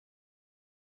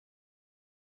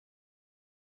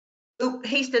Oh,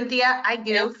 hey, Cynthia, I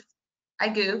Yeah. goofed. I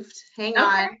goofed. Hang Okay,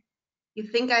 on. You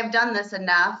think I've done this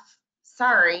enough?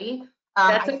 Sorry.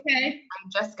 that's I okay.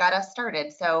 just got us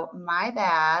started, so my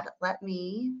bad.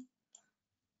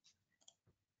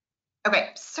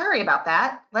 Okay, sorry about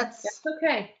that. Let's That's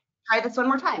okay. try this one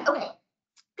more time. Okay.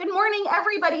 Good morning,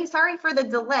 everybody. Sorry for the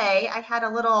delay. I had a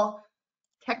little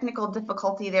technical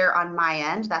difficulty there on my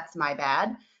end. That's my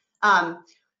bad. Um,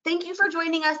 Thank you for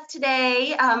joining us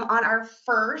today on our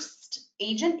first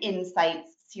Agent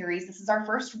Insights series. This is our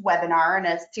first webinar in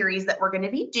a series that we're going to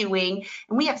be doing.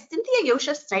 And we have Cynthia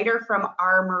Yosha-Snyder from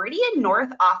our Meridian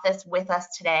North office with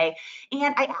us today.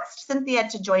 And I asked Cynthia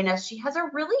to join us. She has a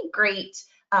really great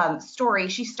story.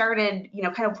 She started,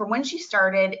 kind of from when she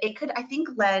started. It could, I think,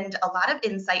 lend a lot of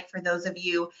insight for those of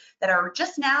you that are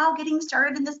just now getting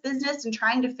started in this business and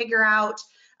trying to figure out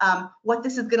what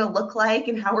this is going to look like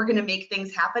and how we're going to make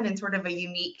things happen in sort of a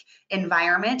unique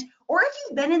environment. Or if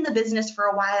you've been in the business for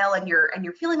a while and you're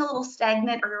feeling a little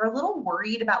stagnant or you're a little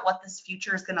worried about what this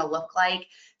future is going to look like,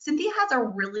 Cynthia has a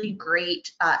really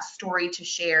great story to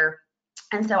share.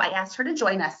 And so I asked her to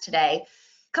join us today.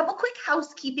 Couple quick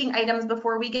housekeeping items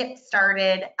before we get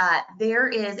started. There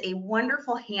is a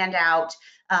wonderful handout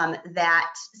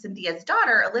that Cynthia's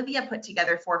daughter, Olivia, put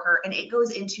together for her, and it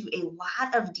goes into a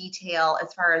lot of detail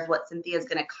as far as what Cynthia is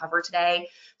going to cover today.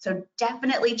 So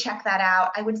definitely check that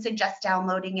out. I would suggest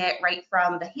downloading it right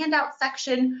from the handout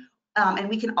section, and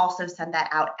we can also send that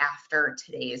out after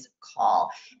today's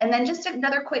call. And then just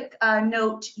another quick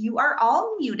note, you are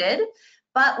all muted,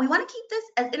 but we want to keep this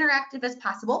as interactive as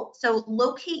possible. So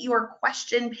locate your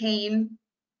question pane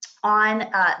on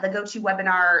the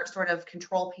GoToWebinar sort of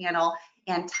control panel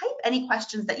and type any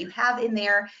questions that you have in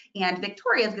there. And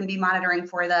Victoria is going to be monitoring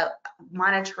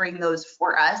those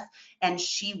for us, and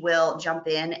she will jump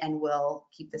in and we'll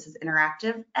keep this as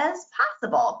interactive as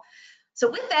possible. So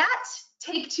with that,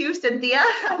 take two, Cynthia.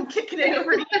 I'm kicking it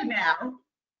over to you now.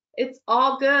 It's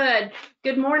all good.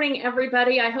 Good morning,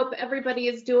 everybody. I hope everybody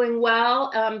is doing well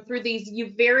through these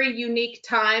very unique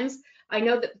times. I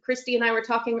know that Christy and I were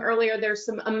talking earlier, there's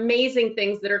some amazing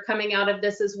things that are coming out of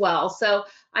this as well. So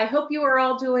I hope you are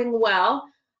all doing well.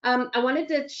 I wanted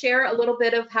to share a little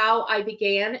bit of how I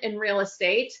began in real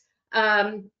estate.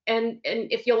 And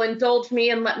if you'll indulge me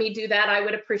and let me do that, I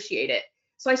would appreciate it.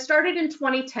 So I started in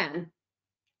 2010.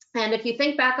 And if you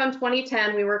think back on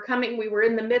 2010, we were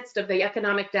in the midst of the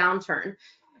economic downturn,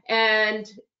 and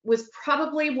was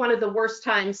probably one of the worst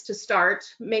times to start,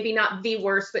 maybe not the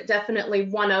worst, but definitely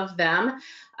one of them.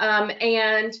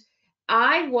 And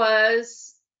I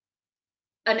was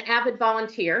an avid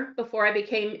volunteer before I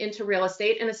became into real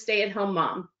estate and a stay-at-home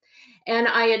mom. And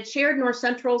I had chaired North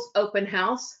Central's open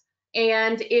house.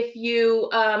 And if you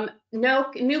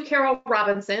knew Carol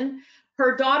Robinson,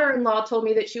 her daughter-in-law told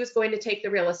me that she was going to take the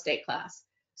real estate class.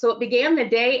 So it began the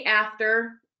day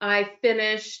after I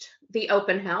finished the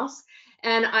open house,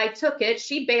 and I took it.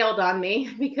 She bailed on me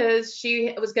because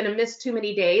she was going to miss too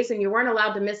many days, and you weren't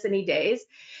allowed to miss any days.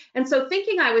 And so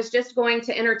thinking I was just going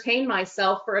to entertain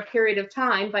myself for a period of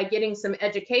time by getting some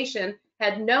education,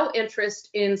 had no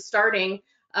interest in starting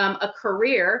a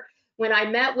career. When I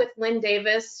met with Lynn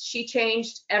Davis, she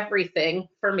changed everything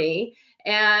for me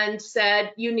and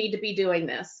said, you need to be doing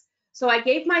this. So I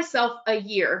gave myself a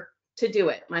year to do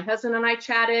it. My husband and I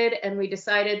chatted, and we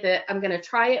decided that I'm going to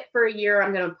try it for a year.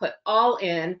 I'm going to put all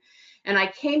in. And I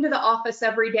came to the office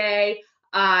every day.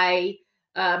 I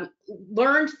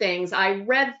learned things. I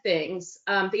read things.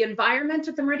 The environment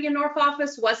at the Meridian North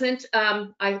office wasn't,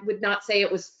 I would not say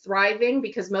it was thriving,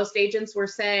 because most agents were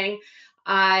saying,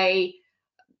 I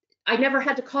never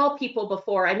had to call people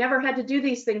before. I never had to do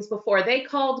these things before. They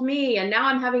called me, and now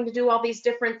I'm having to do all these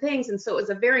different things. And so it was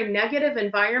a very negative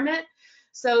environment.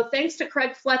 So thanks to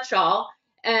Craig Fletchall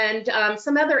and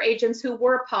some other agents who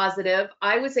were positive,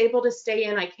 I was able to stay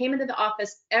in. I came into the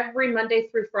office every Monday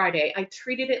through Friday. I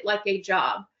treated it like a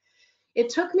job. It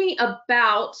took me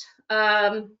about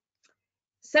 7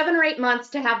 or 8 months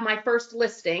to have my first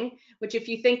listing, which, if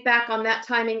you think back on that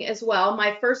timing as well,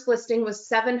 my first listing was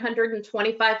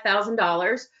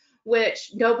 $725,000,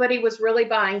 which nobody was really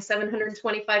buying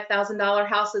 $725,000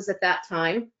 houses at that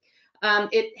time.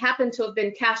 It happened to have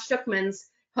been Cash Shookman's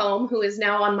home, who is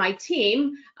now on my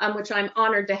team, which I'm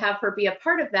honored to have her be a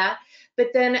part of that. But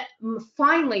then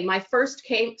finally, my first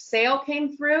sale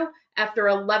came through after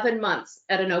 11 months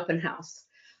at an open house.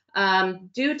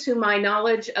 Due to my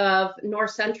knowledge of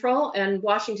North Central and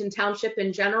Washington Township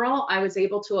in general, I was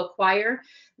able to acquire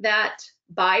that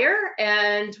buyer,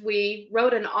 and we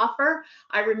wrote an offer.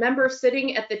 I remember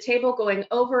sitting at the table going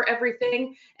over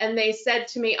everything, and they said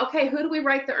to me, okay, who do we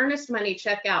write the earnest money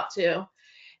check out to?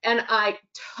 And I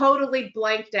totally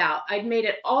blanked out. I'd made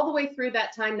it all the way through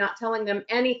that time, not telling them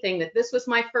anything, that this was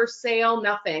my first sale,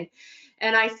 nothing.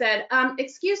 And I said,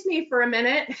 excuse me for a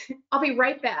minute. I'll be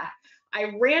right back.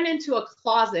 I ran into a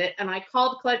closet and I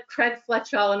called Craig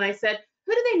Fletchall and I said,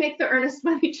 who do they make the earnest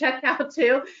money check out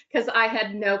to? Because I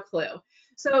had no clue.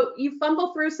 So you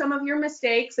fumble through some of your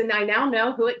mistakes, and I now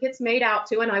know who it gets made out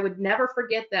to, and I would never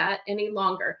forget that any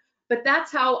longer. But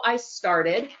that's how I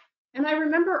started. And I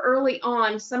remember early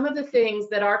on some of the things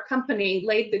that our company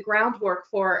laid the groundwork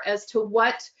for as to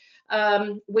what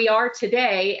we are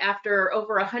today after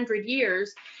over 100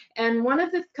 years. And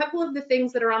couple of the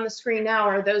things that are on the screen now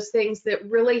are those things that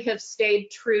really have stayed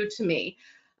true to me.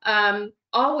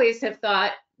 Always have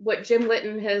thought what Jim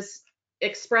Litton has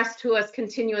expressed to us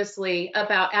continuously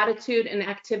about attitude and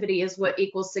activity is what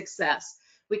equals success.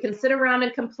 We can sit around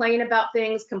and complain about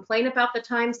things, complain about the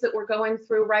times that we're going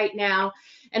through right now.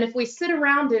 And if we sit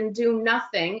around and do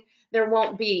nothing, there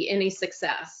won't be any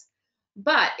success.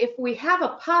 But if we have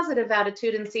a positive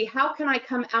attitude and see how can I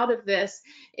come out of this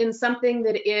in something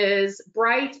that is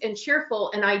bright and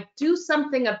cheerful, and I do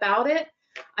something about it,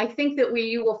 I think that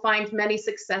you will find many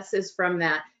successes from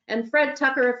that. And Fred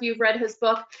Tucker, if you've read his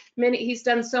book, he's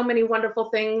done so many wonderful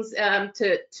things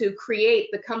to create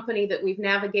the company that we've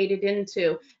navigated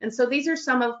into. And so these are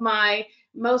some of my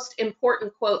most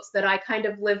important quotes that I kind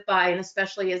of live by, and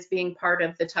especially as being part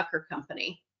of the Tucker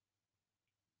Company.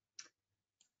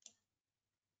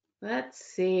 Let's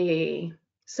see.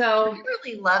 So I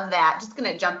really love that. Just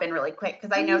going to jump in really quick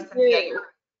because I know, Cynthia, you're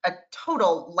a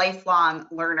total lifelong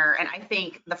learner. And I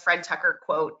think the Fred Tucker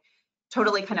quote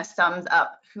totally kind of sums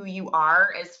up who you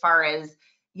are as far as,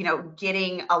 you know,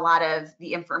 getting a lot of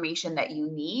the information that you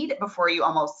need before you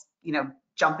almost, you know,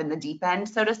 jump in the deep end,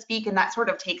 so to speak. And that sort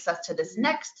of takes us to this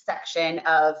next section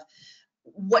of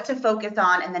what to focus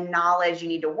on and the knowledge you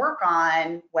need to work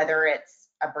on, whether it's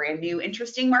a brand new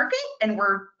interesting market and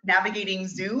we're navigating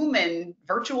Zoom and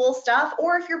virtual stuff,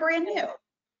 or if you're brand new.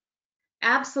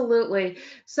 Absolutely.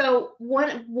 So one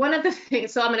of the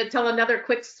things, so I'm going to tell another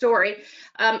quick story.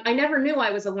 I never knew I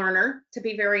was a learner, to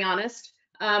be very honest.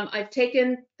 I've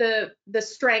taken the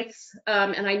strengths,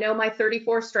 and I know my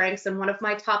 34 strengths, and one of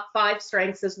my top 5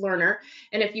 strengths is learner.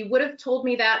 And if you would have told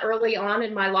me that early on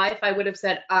in my life, I would have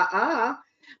said,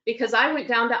 because I went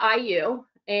down to IU,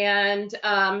 and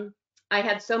I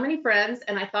had so many friends,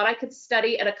 and I thought I could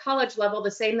study at a college level the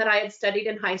same that I had studied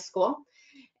in high school.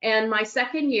 And my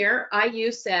second year,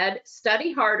 IU said,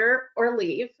 study harder or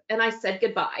leave. And I said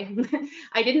goodbye.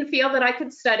 I didn't feel that I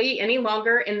could study any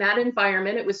longer in that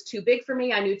environment. It was too big for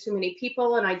me. I knew too many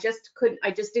people, and I just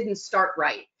didn't start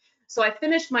right. So I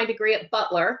finished my degree at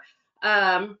Butler.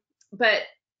 But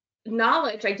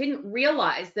knowledge, I didn't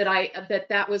realize that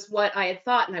that was what I had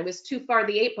thought, and I was too far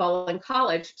the 8 ball in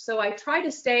college. So I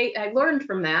learned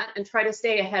from that and try to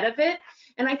stay ahead of it.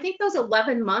 And I think those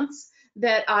 11 months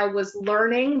that I was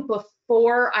learning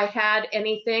before I had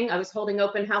anything, I was holding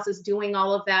open houses, doing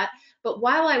all of that. But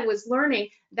while I was learning,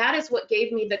 that is what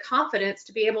gave me the confidence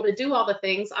to be able to do all the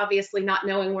things, obviously not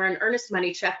knowing where an earnest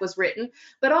money check was written,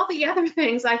 but all the other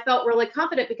things I felt really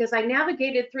confident because I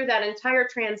navigated through that entire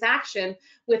transaction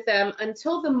with them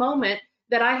until the moment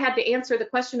that I had to answer the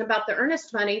question about the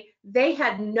earnest money. They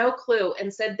had no clue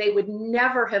and said they would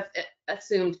never have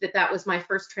assumed that that was my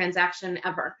first transaction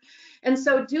ever. And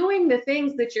so doing the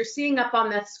things that you're seeing up on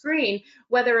the screen,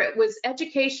 whether it was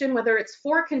education, whether it's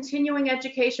for continuing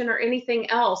education or anything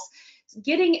else,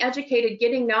 getting educated,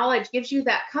 getting knowledge gives you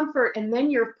that comfort, and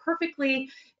then you're perfectly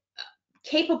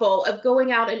capable of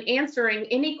going out and answering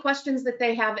any questions that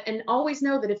they have. And always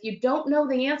know that if you don't know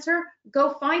the answer, go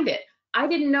find it. I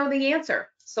didn't know the answer,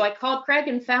 so I called Craig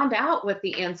and found out what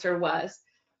the answer was.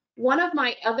 One of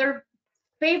my other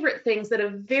favorite things that a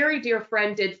very dear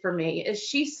friend did for me is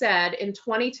she said in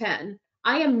 2010,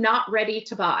 I am not ready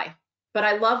to buy, but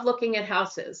I love looking at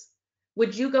houses.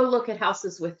 Would you go look at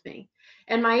houses with me?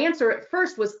 And my answer at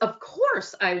first was, of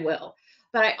course I will.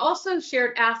 But I also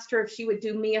asked her if she would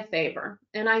do me a favor.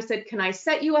 And I said, can I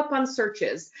set you up on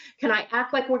searches? Can I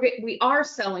act like we are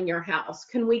selling your house?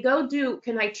 Can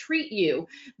I treat you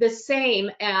the same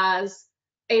as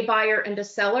a buyer and a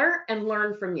seller and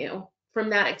learn from you, from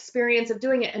that experience of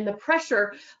doing it? And the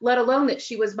pressure, let alone that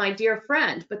she was my dear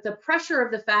friend, but the pressure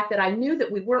of the fact that I knew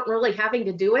that we weren't really having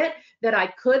to do it, that I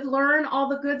could learn all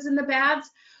the goods and the bads,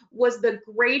 was the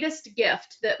greatest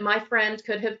gift that my friend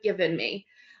could have given me.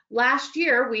 Last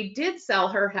year, we did sell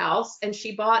her house and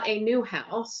she bought a new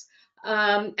house.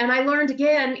 And I learned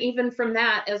again, even from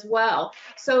that as well.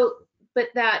 So, but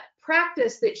that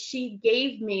practice that she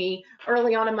gave me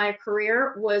early on in my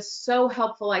career was so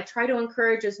helpful. I try to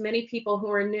encourage as many people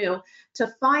who are new to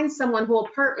find someone who will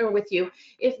partner with you.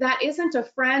 If that isn't a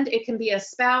friend, it can be a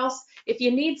spouse. If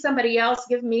you need somebody else,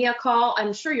 give me a call.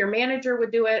 I'm sure your manager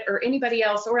would do it, or anybody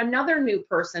else, or another new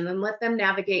person, and let them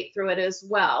navigate through it as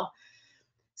well.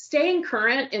 Staying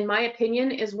current, in my opinion,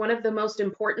 is one of the most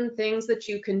important things that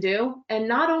you can do. And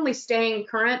not only staying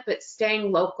current, but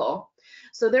staying local.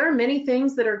 So there are many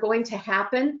things that are going to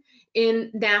happen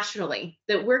nationally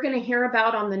that we're going to hear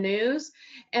about on the news.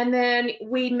 And then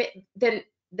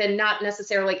then not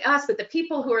necessarily us, but the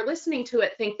people who are listening to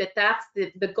it think that that's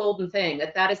the golden thing,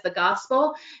 that is the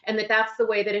gospel, and that that's the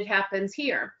way that it happens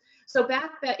here. So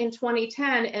back in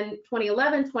 2010 and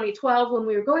 2011, 2012, when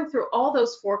we were going through all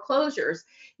those foreclosures,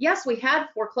 yes, we had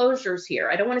foreclosures here.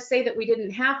 I don't want to say that we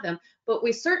didn't have them, but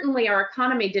we certainly, our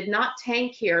economy did not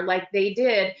tank here like they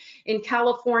did in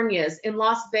California's, in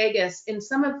Las Vegas, in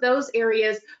some of those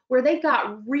areas where they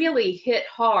got really hit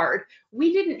hard.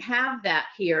 We didn't have that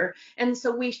here. And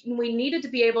so we needed to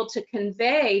be able to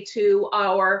convey to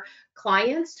our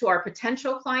clients, to our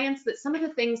potential clients, that some of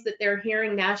the things that they're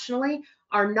hearing nationally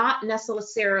are not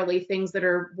necessarily things that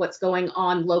are what's going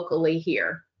on locally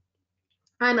here.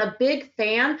 I'm a big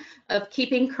fan of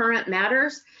Keeping Current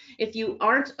Matters. If you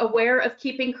aren't aware of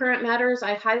Keeping Current Matters,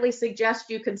 I highly suggest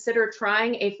you consider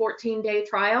trying a 14-day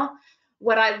trial.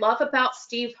 What I love about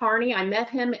Steve Harney, I met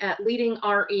him at Leading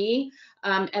RE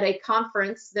at a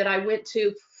conference that I went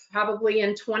to probably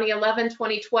in 2011,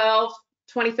 2012,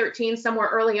 2013, somewhere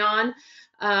early on.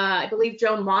 I believe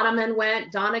Joe Monaman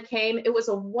went, Donna came. It was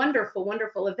a wonderful,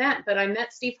 wonderful event, but I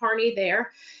met Steve Harney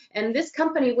there. And this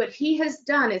company, what he has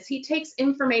done is he takes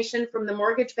information from the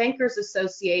Mortgage Bankers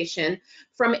Association,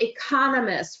 from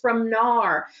economists, from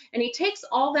NAR, and he takes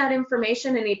all that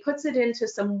information and he puts it into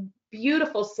some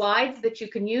beautiful slides that you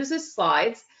can use as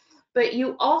slides. But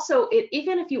you also,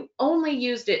 even if you only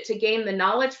used it to gain the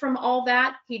knowledge from all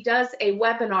that, he does a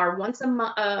webinar once a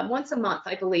month,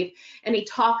 I believe, and he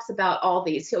talks about all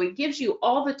these. So he gives you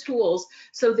all the tools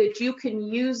so that you can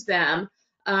use them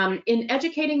in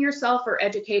educating yourself or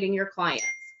educating your clients.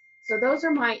 So those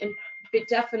are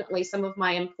definitely some of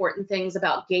my important things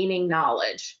about gaining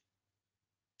knowledge.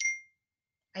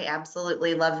 I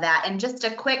absolutely love that. And just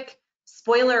a quick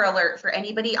spoiler alert for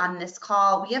anybody on this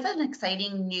call, we have an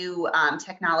exciting new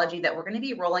technology that we're going to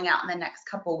be rolling out in the next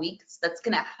couple weeks that's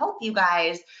going to help you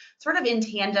guys sort of in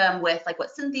tandem with like what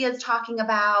Cynthia is talking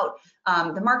about,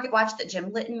 the Market Watch that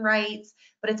Jim Litton writes,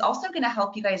 but it's also going to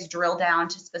help you guys drill down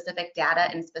to specific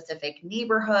data in specific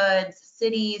neighborhoods,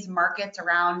 cities, markets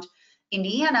around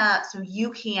Indiana, so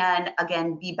you can,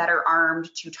 again, be better armed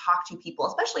to talk to people,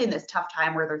 especially in this tough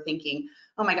time where they're thinking,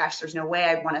 oh my gosh, there's no way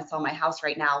I want to sell my house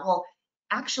right now. Well,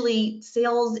 actually,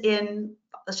 sales in,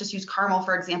 let's just use Carmel,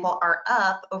 for example, are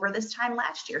up over this time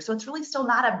last year. So it's really still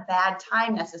not a bad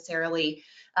time necessarily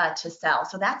to sell.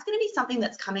 So that's going to be something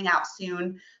that's coming out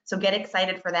soon. So get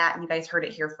excited for that. And you guys heard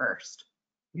it here first.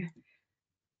 Yeah.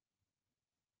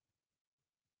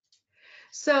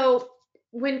 So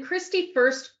when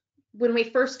we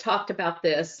first talked about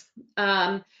this,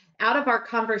 out of our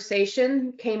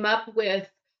conversation came up with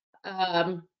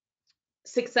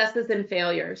successes and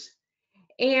failures.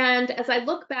 And as I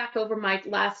look back over my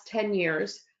last 10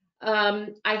 years,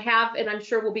 I have, and I'm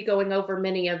sure we'll be going over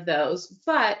many of those,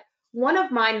 but one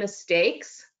of my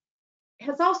mistakes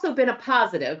has also been a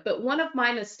positive, but one of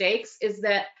my mistakes is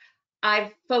that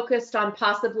I've focused on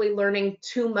possibly learning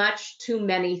too much, too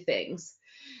many things.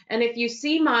 And if you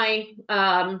see my,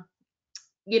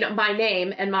 my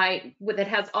name and that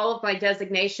has all of my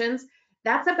designations,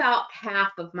 that's about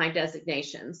half of my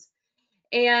designations.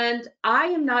 And I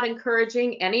am not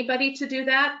encouraging anybody to do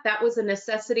that. That was a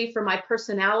necessity for my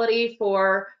personality,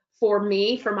 for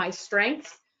me, for my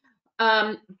strengths.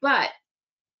 But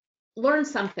learn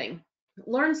something,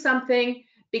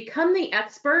 become the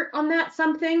expert on that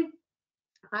something.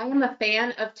 I am a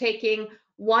fan of taking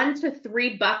 1 to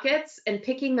 3 buckets and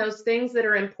picking those things that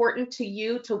are important to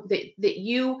you, that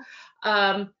you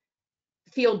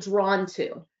feel drawn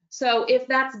to. So if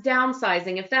that's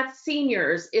downsizing, if that's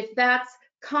seniors, if that's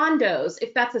condos,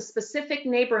 if that's a specific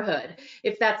neighborhood,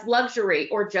 if that's luxury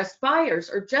or just buyers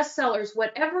or just sellers,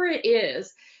 whatever it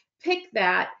is, pick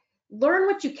that, learn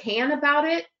what you can about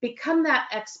it, become that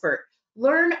expert.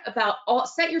 Learn about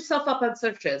set yourself up on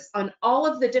searches on all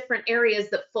of the different areas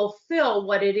that fulfill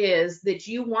what it is that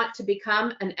you want to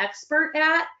become an expert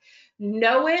at.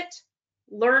 Know it,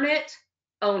 learn it,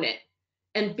 own it,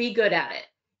 and be good at it.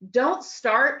 Don't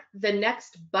start the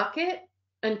next bucket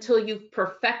until you've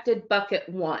perfected bucket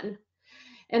 1.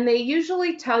 And they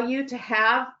usually tell you to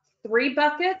have 3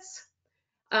 buckets,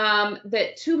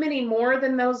 that too many more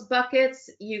than those buckets,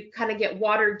 you kind of get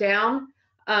watered down.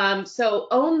 So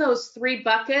own those 3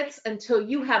 buckets until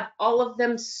you have all of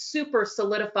them super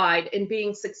solidified in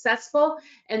being successful.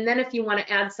 And then if you want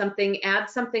to add something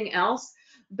else.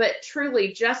 But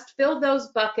truly just fill those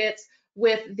buckets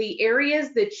with the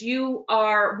areas that you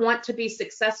want to be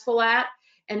successful at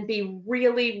and be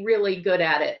really, really good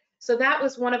at it. So that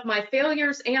was one of my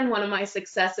failures and one of my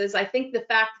successes. I think the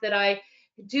fact that I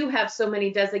do have so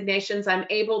many designations, I'm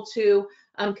able to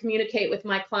communicate with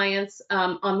my clients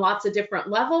on lots of different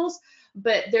levels,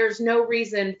 but there's no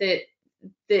reason that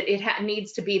it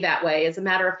needs to be that way. As a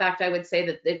matter of fact, I would say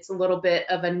that it's a little bit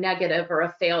of a negative or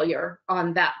a failure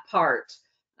on that part,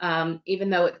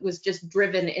 even though it was just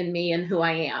driven in me and who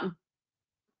I am.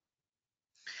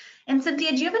 And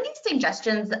Cynthia, do you have any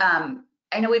suggestions?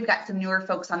 I know we've got some newer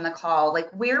folks on the call. Like,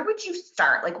 where would you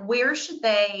start? Like, where should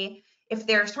they, if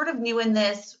they're sort of new in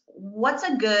this, what's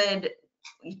a good,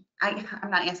 I'm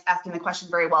not asking the question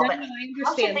very well, but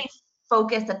how should they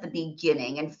focus at the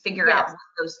beginning and figure out what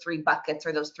those 3 buckets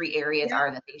or those 3 areas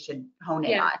are that they should hone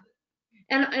in on?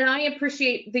 And I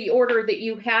appreciate the order that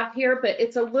you have here, but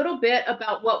it's a little bit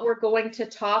about what we're going to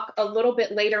talk a little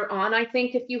bit later on. I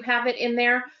think if you have it in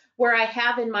there, where I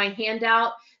have in my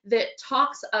handout that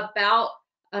talks about,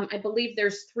 I believe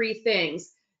there's 3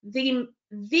 things.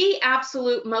 The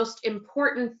absolute most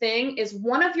important thing is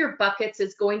one of your buckets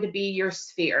is going to be your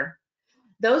sphere.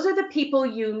 Those are the people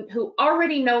who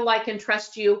already know, like, and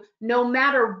trust you, no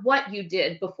matter what you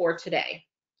did before today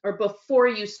or before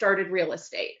you started real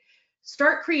estate.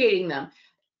 Start creating them.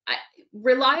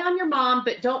 Rely on your mom,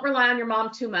 but don't rely on your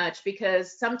mom too much,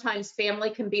 because sometimes family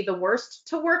can be the worst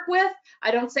to work with.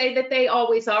 I don't say that they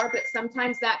always are, but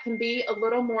sometimes that can be a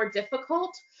little more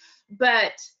difficult.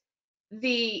 But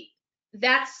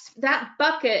that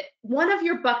bucket, one of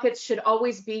your buckets should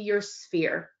always be your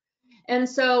sphere. And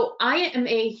so I am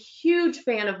a huge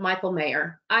fan of Michael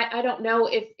Mayer. I don't know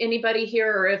if anybody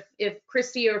here, or if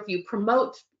Christy, or if you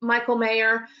promote Michael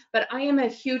Mayer, but I am a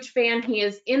huge fan. He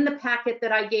is in the packet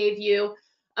that I gave you.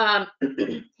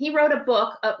 He wrote a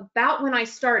book about when I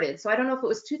started. So I don't know if it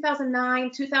was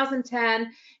 2009,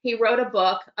 2010. He wrote a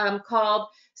book called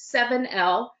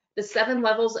 7L, the 7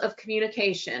 Levels of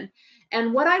Communication.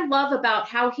 And what I love about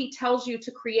how he tells you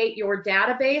to create your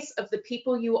database of the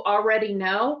people you already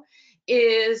know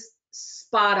is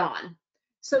spot on.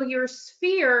 So your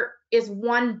sphere is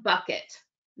 1 bucket.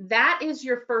 That is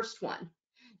your first one.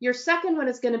 Your second one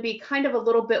is going to be kind of a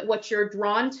little bit what you're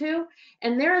drawn to.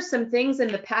 And there are some things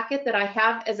in the packet that I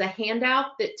have as a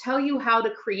handout that tell you how to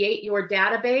create your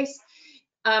database.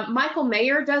 Michael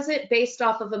Mayer does it based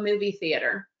off of a movie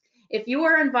theater. If you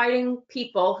are inviting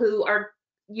people who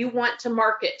you want to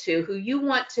market to, who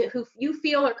you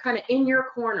feel are kind of in your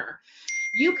corner,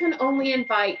 you can only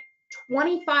invite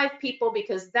 25 people,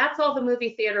 because that's all the movie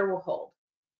theater will hold.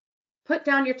 Put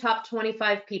down your top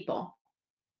 25 people.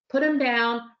 Put them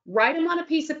down, write them on a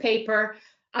piece of paper.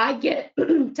 I get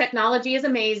technology is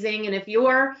amazing, and if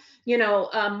you're,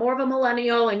 more of a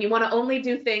millennial and you want to only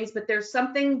do things, but there's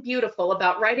something beautiful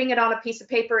about writing it on a piece of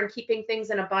paper and keeping things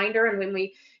in a binder. And when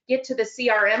we get to the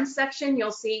CRM section,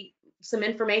 you'll see some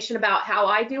information about how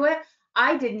I do it.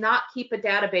 I did not keep a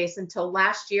database until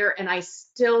last year, and I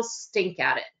still stink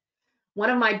at it.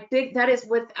 That is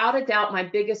without a doubt my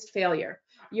biggest failure.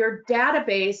 Your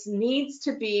database needs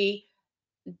to be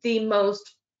the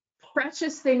most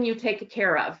precious thing you take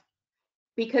care of,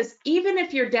 because even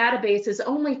if your database is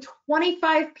only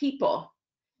 25 people,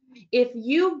 if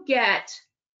you get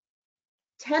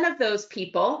 10 of those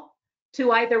people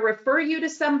to either refer you to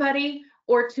somebody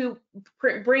or to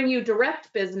bring you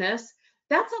direct business,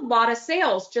 that's a lot of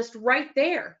sales just right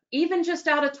there, even just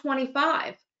out of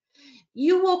 25.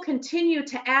 You will continue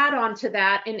to add on to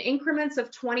that in increments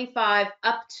of 25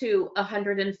 up to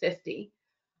 150.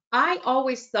 I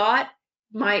always thought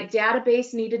my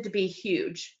database needed to be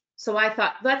huge. So I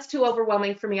thought, that's too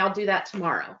overwhelming for me. I'll do that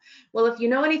tomorrow. Well, if you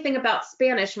know anything about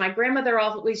Spanish, my grandmother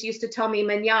always used to tell me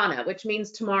mañana, which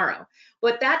means tomorrow.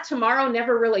 But that tomorrow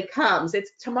never really comes.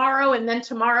 It's tomorrow and then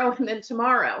tomorrow and then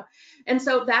tomorrow. And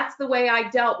so that's the way I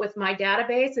dealt with my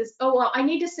database is, oh, well, I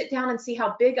need to sit down and see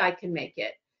how big I can make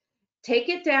it. Take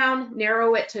it down,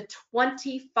 narrow it to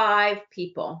 25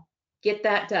 people. Get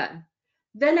that done.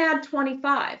 Then add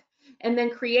 25. And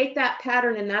then create that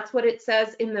pattern, and that's what it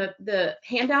says in the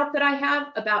handout that I have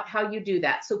about how you do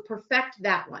that. So perfect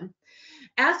that one.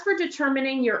 As for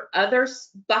determining your other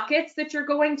buckets that you're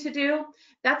going to do,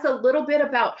 that's a little bit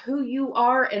about who you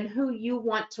are and who you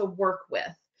want to work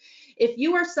with. If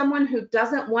you are someone who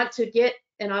doesn't want to get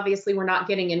and obviously we're not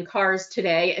getting in cars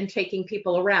today and taking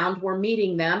people around, we're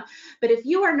meeting them. But if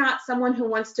you are not someone who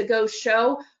wants to go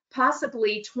show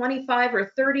possibly 25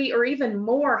 or 30 or even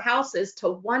more houses to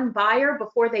one buyer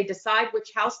before they decide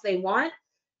which house they want,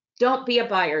 don't be a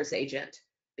buyer's agent.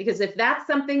 Because if that's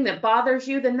something that bothers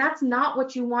you, then that's not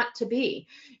what you want to be.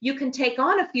 You can take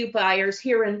on a few buyers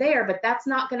here and there, but that's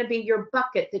not going to be your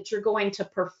bucket that you're going to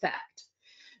perfect.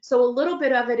 So a little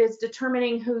bit of it is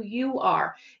determining who you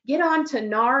are. Get on to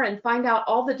NAR and find out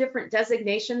all the different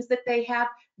designations that they have.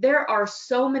 There are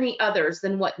so many others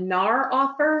than what NAR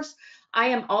offers. I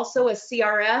am also a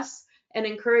CRS and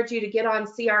encourage you to get on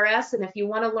CRS. And if you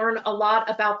want to learn a lot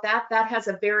about that, that has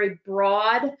a very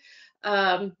broad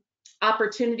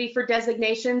opportunity for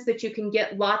designations that you can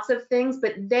get lots of things,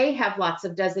 but they have lots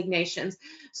of designations.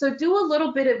 So do a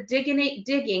little bit of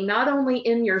digging, not only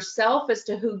in yourself as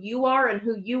to who you are and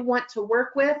who you want to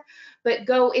work with, but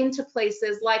go into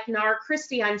places like NAR.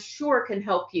 Christy, I'm sure, can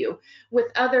help you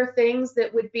with other things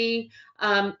that would be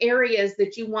areas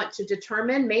that you want to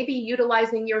determine, maybe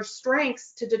utilizing your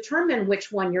strengths to determine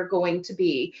which one you're going to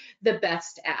be the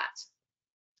best at.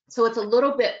 So it's a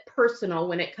little bit personal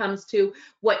when it comes to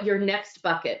what your next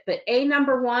bucket, but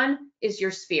number one is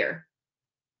your sphere.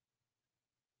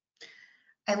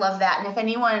 I love that. And if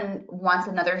anyone wants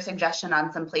another suggestion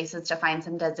on some places to find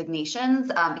some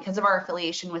designations, because of our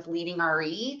affiliation with Leading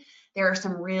RE, there are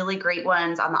some really great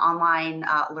ones on the online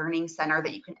learning center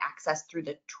that you can access through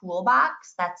the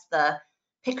toolbox. That's the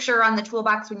picture on the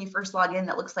toolbox when you first log in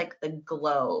that looks like the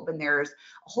globe, and there's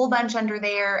a whole bunch under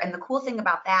there. And the cool thing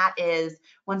about that is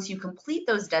once you complete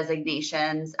those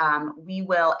designations, we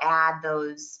will add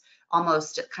those,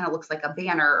 almost, it kind of looks like a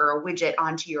banner or a widget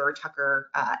onto your Tucker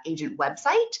agent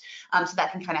website. So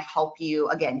that can kind of help you,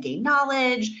 again, gain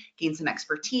knowledge, gain some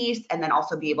expertise, and then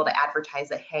also be able to advertise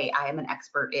that, hey, I am an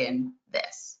expert in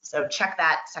this. So check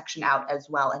that section out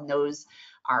as well. And those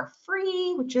are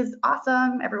free, which is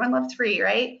awesome. Everyone loves free,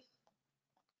 right?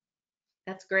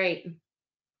 That's great.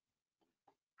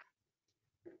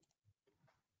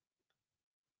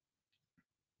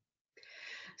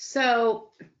 So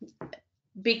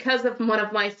because of one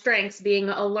of my strengths being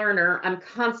a learner, I'm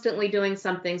constantly doing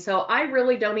something. So I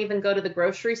really don't even go to the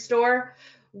grocery store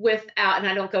without, and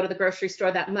I don't go to the grocery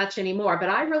store that much anymore, but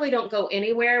I really don't go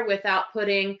anywhere without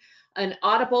putting an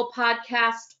Audible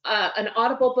podcast, an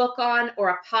Audible book on, or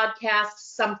a podcast,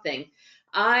 something.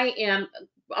 I am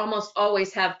almost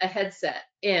always have a headset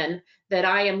in that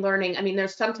I am learning. I mean,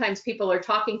 there's sometimes people are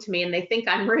talking to me and they think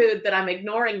I'm rude, that I'm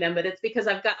ignoring them, but it's because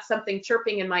I've got something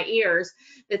chirping in my ears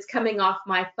that's coming off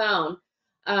my phone.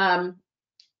 That's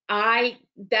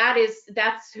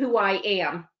who I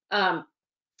am.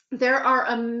 There are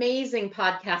amazing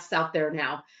podcasts out there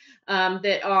now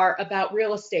that are about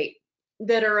real estate,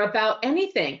 that are about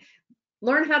anything.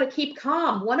 Learn how to keep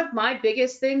calm. One of my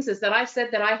biggest things is that I said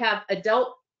that I have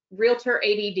adult realtor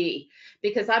ADD,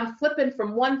 because I'm flipping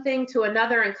from one thing to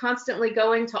another and constantly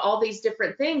going to all these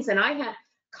different things. And I had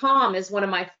Calm is one of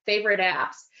my favorite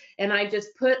apps, and I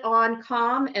just put on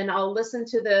Calm and I'll listen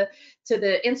to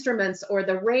the instruments or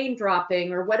the rain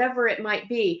dropping or whatever it might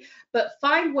be. But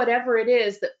find whatever it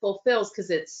is that fulfills, because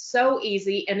it's so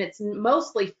easy and it's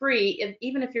mostly free. And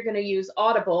even if you're going to use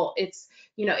Audible, it's,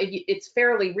 you know, it's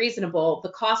fairly reasonable, the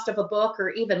cost of a book,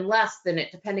 or even less than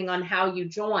it, depending on how you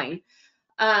join.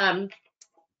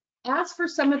 As for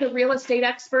some of the real estate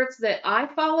experts that I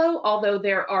follow, although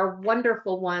there are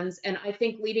wonderful ones, and I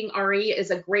think Leading RE is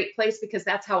a great place because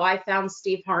that's how I found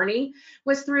Steve Harney,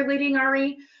 was through Leading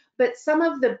RE. But some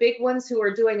of the big ones who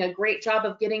are doing a great job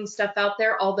of getting stuff out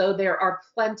there, although there are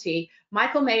plenty,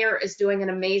 Michael Mayer is doing an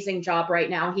amazing job right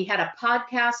now. He had a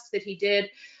podcast that he did,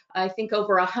 I think,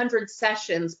 over 100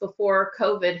 sessions before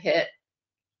COVID hit.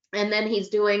 And then he's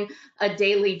doing a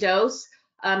daily dose.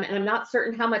 And I'm not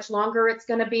certain how much longer it's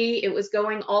going to be. It was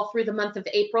going all through the month of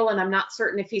April, and I'm not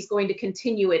certain if he's going to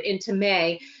continue it into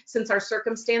May, since our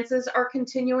circumstances are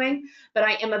continuing. But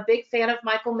I am a big fan of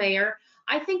Michael Mayer.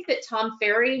 I think that Tom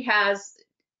Ferry has,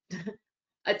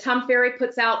 Tom Ferry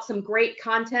puts out some great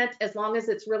content as long as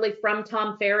it's really from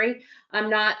Tom Ferry.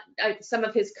 Some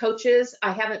of his coaches,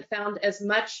 I haven't found as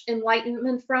much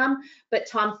enlightenment from, but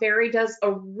Tom Ferry does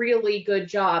a really good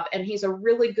job, and he's a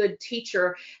really good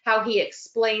teacher, how he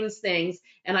explains things.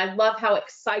 And I love how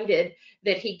excited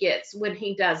that he gets when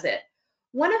he does it.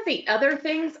 One of the other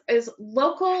things is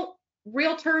local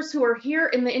realtors who are here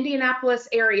in the Indianapolis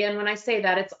area. And when I say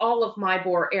that, it's all of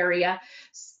Mybor area.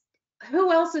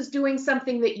 Who else is doing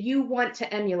something that you want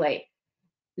to emulate?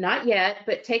 Not yet,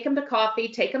 but take them to coffee,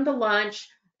 take them to lunch,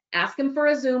 ask them for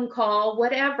a Zoom call,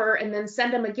 whatever, and then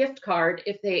send them a gift card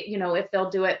if they, if they'll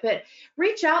do it. But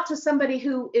reach out to somebody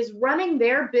who is running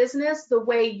their business the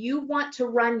way you want to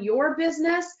run your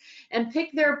business, and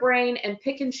pick their brain and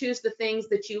pick and choose the things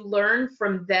that you learn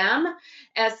from them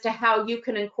as to how you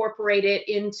can incorporate it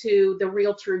into the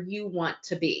realtor you want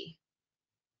to be.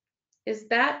 Is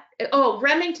that, oh,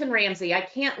 Remington Ramsey. I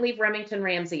can't leave Remington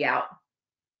Ramsey out.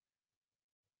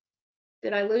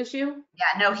 Did I lose you?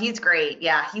 Yeah, no, he's great.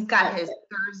 Yeah, he's got his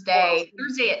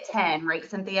Thursday at 10, right,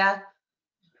 Cynthia?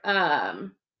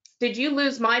 Did you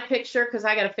lose my picture? Because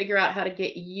I got to figure out how to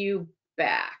get you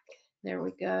back. There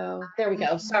we go. There we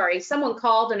go. Sorry, someone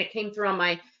called and it came through on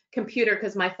my computer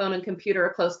because my phone and computer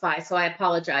are close by, so I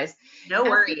apologize. No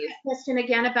worries. Question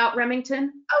again about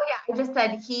Remington? Oh yeah, I just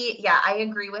said I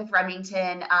agree with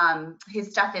Remington.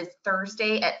 His stuff is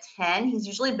Thursday at 10. He's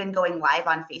usually been going live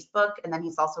on Facebook, and then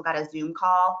he's also got a Zoom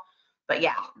call. But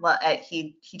yeah,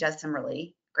 he does some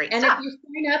really great and stuff. And if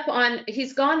you sign up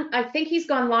on, I think he's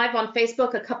gone live on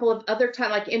Facebook a couple of other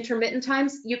times, like intermittent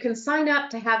times. You can sign up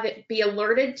to have it be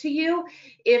alerted to you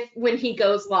when he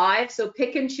goes live. So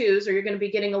pick and choose, or you're going to be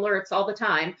getting alerts all the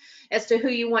time as to who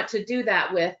you want to do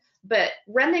that with. But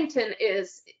Remington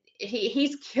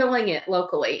he's killing it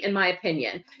locally, in my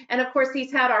opinion. And of course,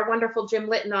 he's had our wonderful Jim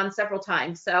Litton on several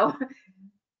times. So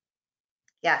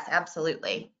yes,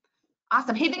 absolutely.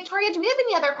 Awesome. Hey, Victoria, do we have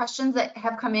any other questions that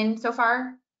have come in so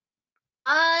far?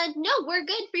 No, we're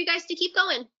good for you guys to keep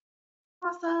going.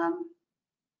 Awesome.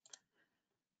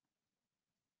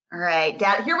 All right,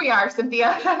 Dad, here we are,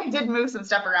 Cynthia. I did move some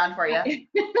stuff around for you.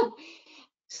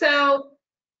 So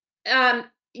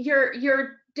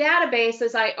your database,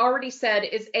 as I already said,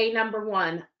 is number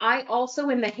one. I also,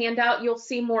 in the handout, you'll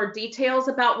see more details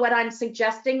about what I'm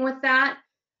suggesting with that.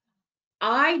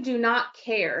 I do not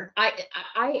care.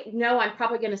 I know I'm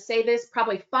probably going to say this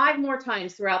probably 5 more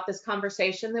times throughout this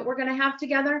conversation that we're going to have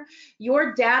together.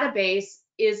 Your database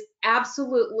is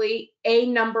absolutely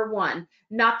number one.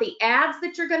 Not the ads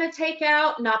that you're going to take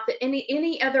out, not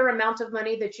any other amount of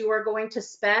money that you are going to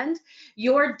spend.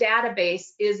 Your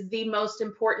database is the most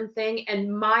important thing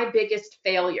and my biggest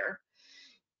failure.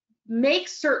 Make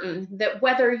certain that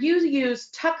whether you use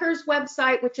Tucker's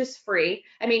website, which is free,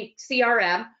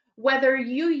 CRM, whether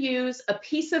you use a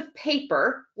piece of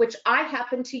paper, which I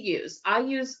happen to use.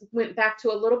 Went back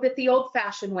to a little bit the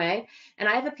old-fashioned way, and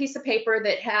I have a piece of paper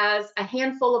that has a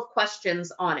handful of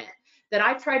questions on it that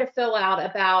I try to fill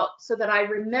out so that I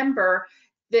remember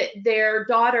that their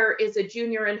daughter is a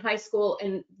junior in high school,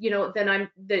 and then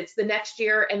it's the next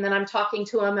year, and then I'm talking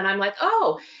to them and I'm like,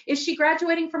 oh, is she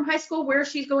graduating from high school? Where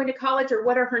she's going to college, or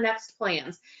what are her next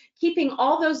plans? Keeping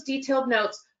all those detailed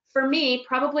notes. For me,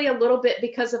 probably a little bit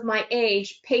because of my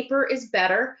age, paper is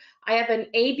better. I have an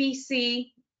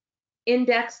ABC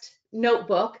indexed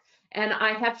notebook, and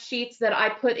I have sheets that I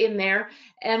put in there,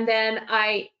 and then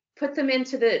I put them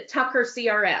into the Tucker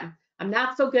CRM. I'm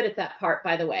not so good at that part,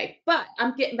 by the way, but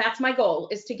that's my goal,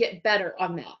 is to get better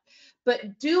on that.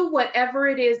 But do whatever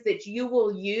it is that you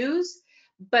will use,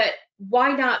 but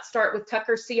why not start with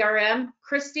Tucker CRM?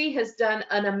 Christy has done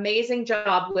an amazing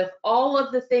job with all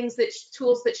of the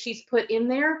tools that she's put in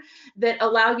there that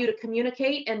allow you to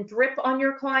communicate and drip on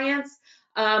your clients,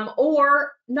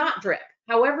 or not drip,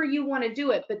 however you want to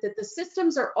do it, but that the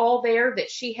systems are all there that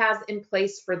she has in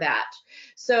place for that.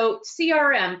 So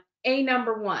CRM,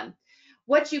 number one.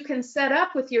 What you can set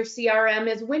up with your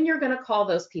CRM is when you're going to call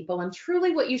those people. And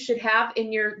truly what you should have in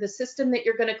the system that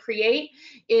you're going to create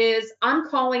is, I'm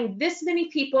calling this many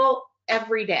people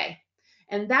every day.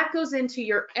 And that goes into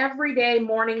your everyday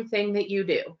morning thing that you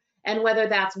do. And whether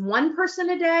that's 1 person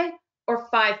a day or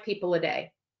 5 people a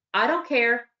day, I don't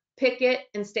care. Pick it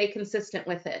and stay consistent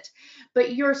with it.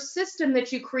 But your system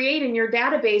that you create in your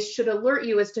database should alert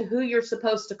you as to who you're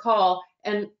supposed to call.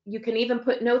 And you can even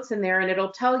put notes in there and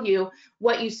it'll tell you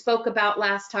what you spoke about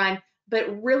last time.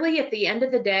 But really, at the end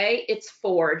of the day, it's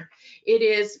Ford. It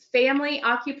is family,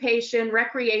 occupation,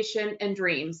 recreation, and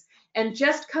dreams. And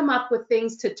just come up with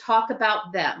things to talk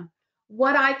about them.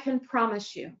 What I can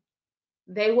promise you,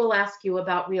 they will ask you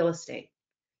about real estate.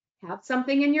 Have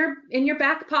something in your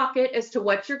back pocket as to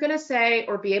what you're going to say,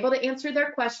 or be able to answer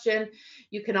their question.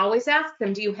 You can always ask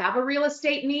them, do you have a real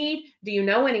estate need? Do you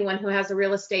know anyone who has a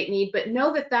real estate need? But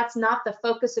know that that's not the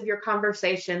focus of your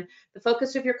conversation. The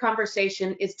focus of your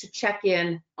conversation is to check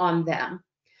in on them.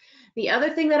 The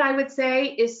other thing that I would say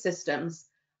is systems.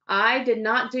 I did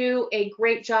not do a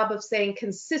great job of staying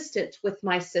consistent with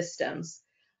my systems.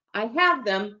 I have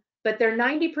them, but they're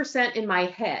 90% in my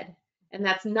head. And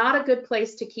that's not a good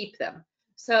place to keep them.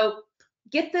 So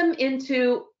get them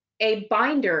into a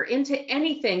binder, into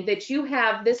anything that you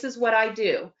have. This is what I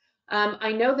do.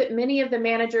 I know that many of the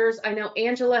managers, I know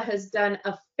Angela has done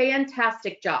a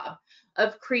fantastic job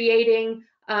of creating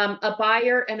a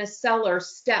buyer and a seller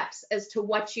steps as to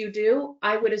what you do.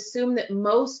 I would assume that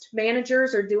most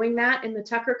managers are doing that in the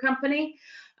Tucker company.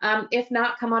 If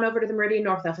not, come on over to the Meridian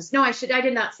North office. No, I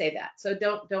did not say that. So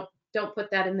don't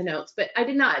put that in the notes, but I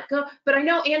did not go, but I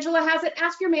know Angela has it.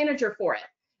 Ask your manager for it.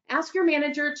 Ask your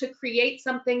manager to create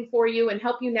something for you and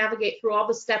help you navigate through all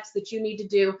the steps that you need to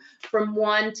do from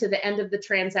one to the end of the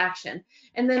transaction.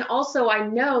 And then also I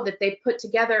know that they put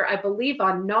together, I believe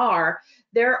on NAR,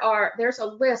 there's a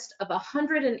list of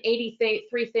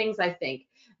 183 things, I think,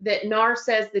 that NAR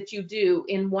says that you do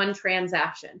in one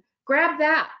transaction. Grab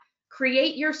that,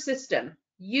 create your system.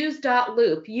 Use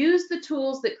 .loop, use the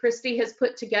tools that Christy has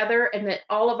put together and that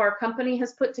all of our company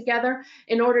has put together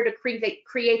in order to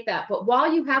create that. But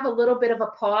while you have a little bit of a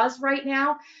pause right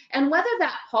now, and whether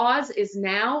that pause is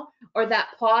now or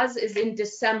that pause is in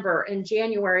December and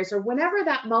January's or whenever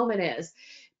that moment is,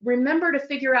 remember to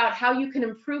figure out how you can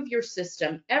improve your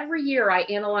system. Every year I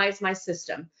analyze my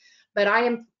system, but I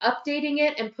am updating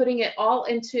it and putting it all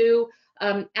into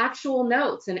actual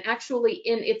notes, and actually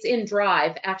it's in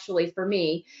Drive actually for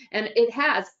me, and it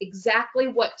has exactly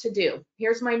what to do.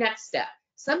 Here's my next step.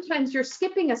 Sometimes you're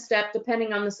skipping a step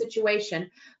depending on the situation,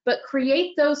 but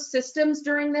create those systems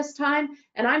during this time.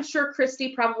 And I'm sure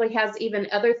Christy probably has even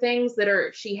other things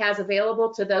that she has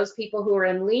available to those people who are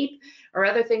in LEAP or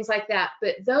other things like that.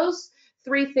 But those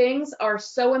 3 things are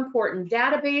so important.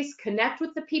 Database, connect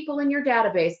with the people in your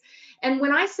database. And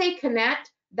when I say connect,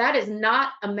 that is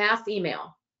not a mass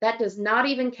email. That does not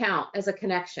even count as a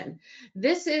connection.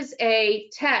 This is a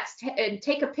text, and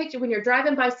take a picture when you're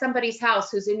driving by somebody's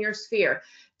house who's in your sphere.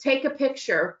 Take a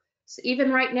picture. So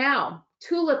even right now,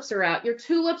 tulips are out. Your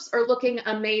tulips are looking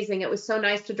amazing. It was so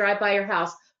nice to drive by your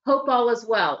house. Hope all is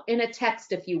well, in a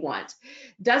text if you want.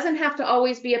 Doesn't have to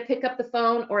always be a pick up the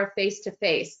phone or a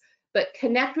face-to-face, but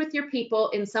connect with your people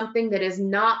in something that is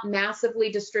not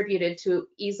massively distributed to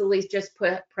easily just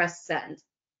press send.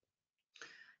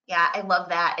 Yeah, I love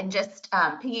that. And just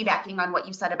piggybacking on what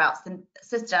you said about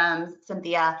systems,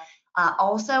 Cynthia,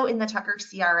 also in the Tucker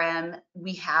CRM,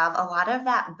 we have a lot of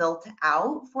that built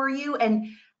out for you. And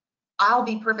I'll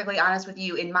be perfectly honest with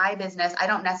you, in my business, I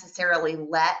don't necessarily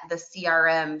let the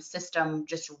CRM system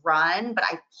just run, but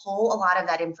I pull a lot of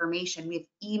that information. We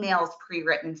have emails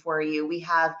pre-written for you. We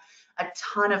have a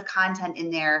ton of content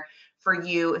in there for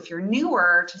you if you're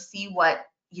newer to see what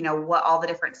all the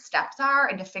different steps are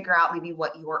and to figure out maybe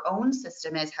what your own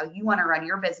system is, how you want to run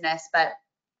your business. But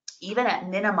even at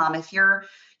minimum, if you're,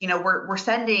 we're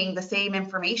sending the same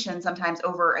information sometimes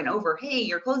over and over. Hey,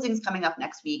 your closing's coming up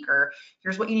next week, or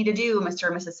here's what you need to do,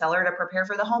 Mr. and Mrs. Seller, to prepare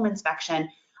for the home inspection.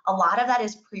 A lot of that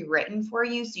is pre-written for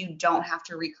you, so you don't have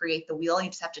to recreate the wheel. You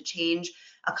just have to change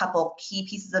a couple key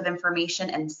pieces of information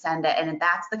and send it. And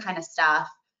that's the kind of stuff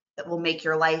that will make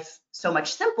your life so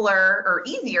much simpler or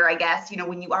easier, I guess,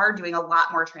 when you are doing a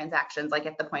lot more transactions, like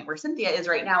at the point where Cynthia is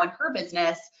right now in her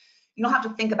business. You don't have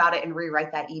to think about it and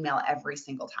rewrite that email every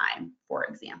single time, for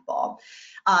example.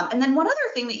 And then one other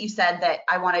thing that you said that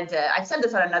I've said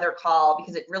this on another call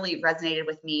because it really resonated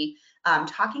with me,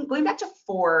 going back to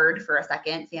Ford for a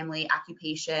second, family,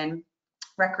 occupation,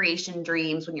 recreation,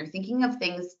 dreams. When you're thinking of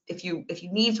things, if you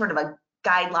need sort of a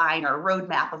guideline or a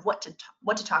roadmap of what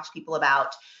to talk to people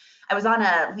about. I was on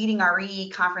a Leading RE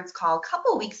conference call a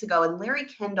couple of weeks ago, and Larry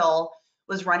Kendall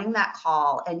was running that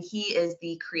call, and he is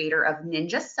the creator of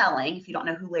Ninja Selling. If you don't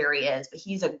know who Larry is, but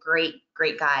he's a great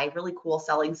guy, really cool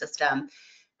selling system.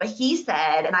 But he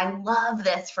said, and I love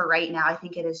this for right now, I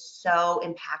think it is so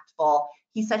impactful.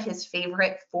 He said his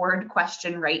favorite Ford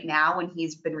question right now when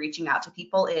he's been reaching out to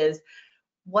people is,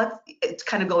 it's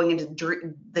kind of going into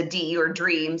the D or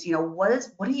dreams,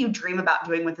 what do you dream about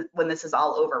doing when this is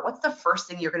all over? What's the first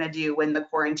thing you're going to do when the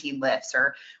quarantine lifts,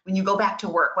 or when you go back to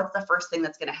work? What's the first thing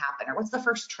that's going to happen, or what's the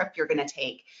first trip you're going to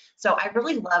take? So I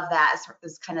really love that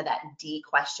as kind of that D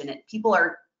question. People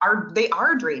are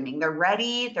dreaming, they're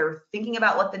ready, they're thinking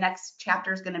about what the next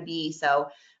chapter is going to be. So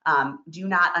do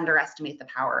not underestimate the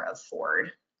power of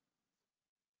Ford.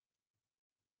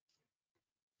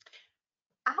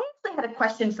 I actually had a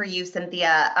question for you,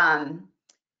 Cynthia.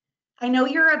 I know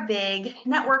you're a big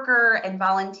networker and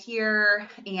volunteer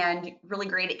and really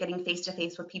great at getting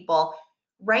face-to-face with people.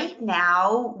 Right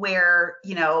now, where,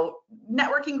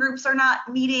 networking groups are not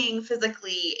meeting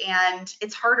physically and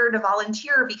it's harder to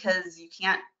volunteer because you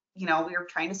can't, we're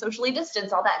trying to socially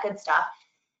distance, all that good stuff.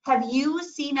 Have you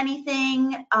seen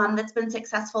anything that's been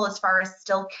successful as far as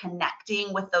still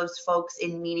connecting with those folks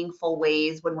in meaningful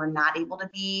ways when we're not able to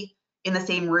be in the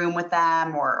same room with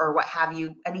them or what have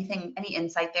you? Any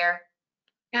insight there?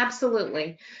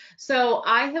 Absolutely. So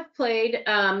I have played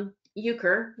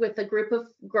euchre with a group of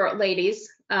ladies.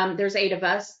 There's 8 of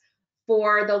us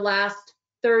for the last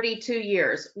 32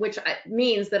 years, which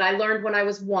means that I learned when I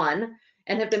was 1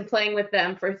 and have been playing with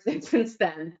them for since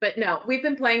then. But no, we've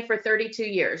been playing for 32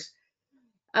 years.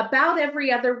 About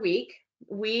every other week,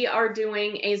 we are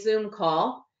doing a Zoom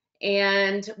call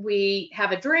and we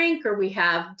have a drink or we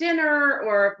have dinner,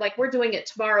 or like we're doing it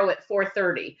tomorrow at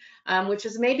 4:30, which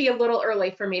is maybe a little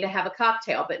early for me to have a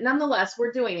cocktail, but nonetheless,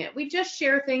 we're doing it. We just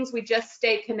share things, we just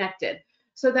stay connected.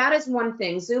 So that is one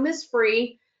thing. Zoom is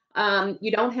free.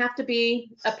 You don't have to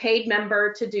be a paid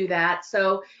member to do that.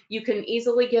 So you can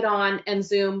easily get on and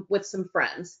Zoom with some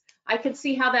friends. I could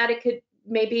see how that it could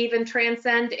maybe even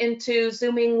transcend into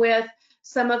Zooming with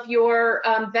some of your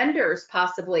vendors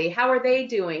possibly. How are they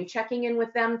doing? Checking in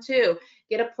with them too.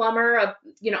 Get a plumber,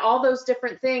 all those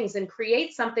different things, and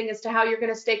create something as to how you're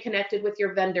going to stay connected with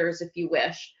your vendors if you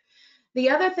wish. The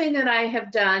other thing that I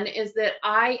have done is that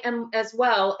I am as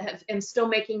well am still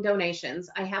making donations.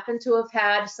 I happen to have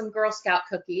had some Girl Scout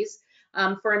cookies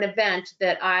for an event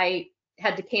that I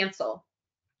had to cancel.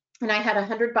 And I had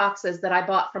 100 boxes that I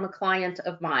bought from a client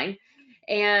of mine.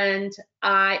 And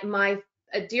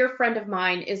a dear friend of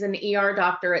mine is an ER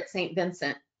doctor at St.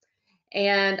 Vincent.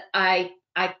 And I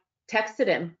texted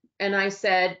him and I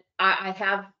said, I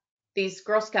have these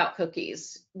Girl Scout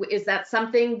cookies. Is that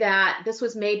something that this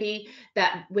was maybe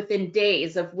that within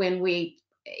days of when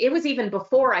it was even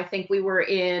before I think we were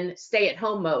in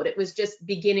stay-at-home mode. It was just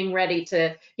beginning ready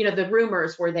to, the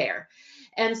rumors were there.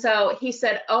 And so he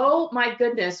said, oh my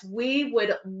goodness, we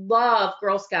would love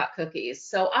Girl Scout cookies.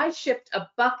 So I shipped a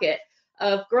bucket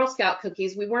of Girl Scout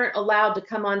cookies. We weren't allowed to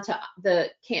come onto the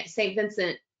St.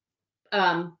 Vincent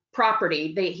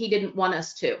property. He didn't want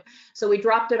us to. So we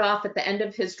dropped it off at the end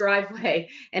of his driveway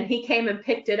and he came and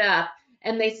picked it up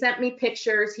and they sent me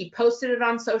pictures. He posted it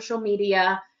on social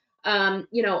media. Our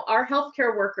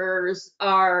healthcare workers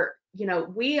are,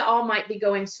 we all might be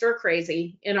going stir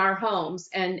crazy in our homes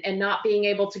and not being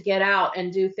able to get out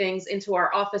and do things into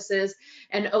our offices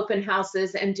and open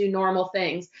houses and do normal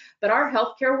things. But our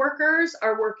healthcare workers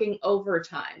are working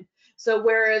overtime. So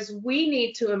whereas we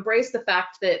need to embrace the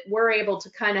fact that we're able to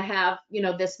kind of have,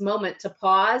 this moment to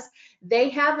pause, they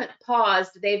haven't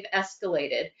paused, they've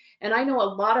escalated. And I know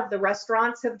a lot of the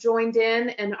restaurants have joined in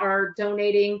and are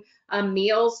donating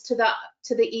meals to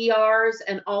the ERs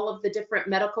and all of the different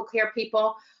medical care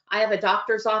people. I have a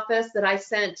doctor's office that I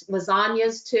sent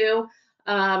lasagnas to,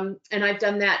 and I've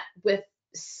done that with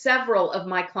several of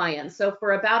my clients. So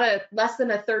for about less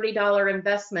than a $30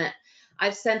 investment,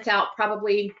 I've sent out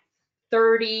probably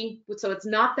 30, so it's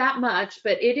not that much,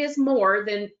 but it is more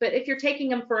than, but if you're taking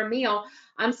them for a meal,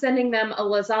 I'm sending them a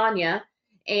lasagna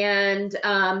and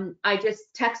I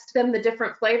just text them the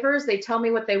different flavors. They tell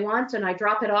me what they want and I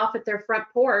drop it off at their front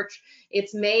porch.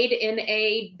 It's made in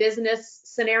a business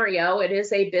scenario. It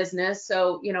is a business,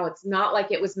 so it's not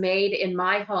like it was made in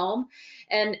my home.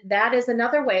 And that is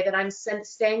another way that I'm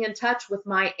staying in touch with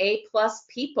my A+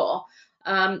 people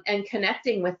and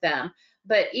connecting with them.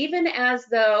 But even as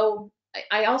though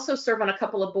I also serve on a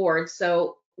couple of boards,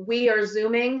 so we are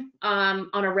Zooming on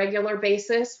a regular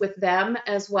basis with them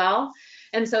as well.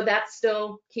 And so that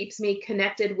still keeps me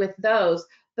connected with those.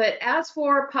 But as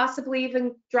for possibly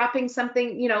even dropping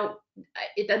something,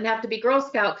 it doesn't have to be Girl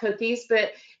Scout cookies,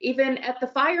 but even at the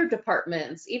fire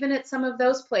departments, even at some of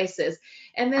those places.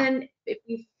 And then if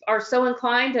you are so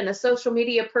inclined and a social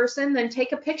media person, then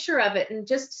take a picture of it and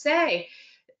just say,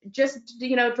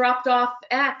 dropped off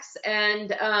X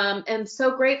and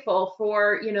so grateful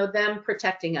for them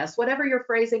protecting us, whatever your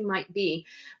phrasing might be.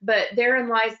 But therein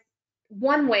lies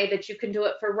one way that you can do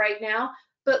it for right now.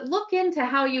 But look into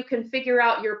how you can figure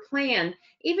out your plan.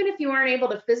 Even if you aren't able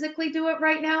to physically do it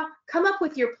right now, come up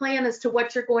with your plan as to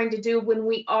what you're going to do when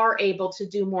we are able to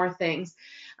do more things.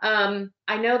 I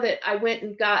know that I went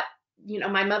and got,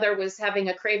 my mother was having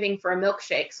a craving for a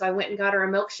milkshake, so I went and got her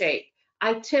a milkshake.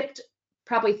 I tipped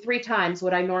probably 3 times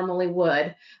what I normally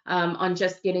would on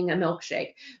just getting a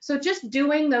milkshake. So just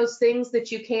doing those things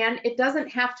that you can, it doesn't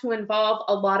have to involve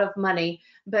a lot of money,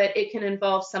 but it can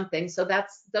involve something. So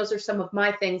those are some of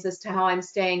my things as to how I'm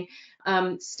staying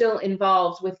still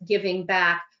involved with giving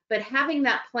back. But having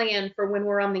that plan for when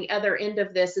we're on the other end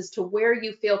of this as to where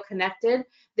you feel connected,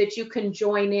 that you can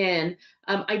join in.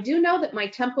 I do know that my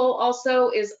temple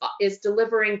also is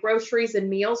delivering groceries and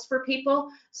meals for people.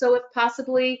 So if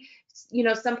possibly,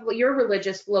 your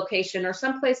religious location or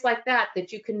someplace like that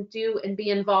you can do and be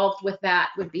involved with,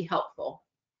 that would be helpful.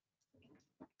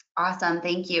 Awesome,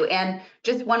 thank you. And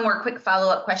just one more quick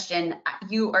follow-up question.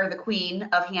 You are the queen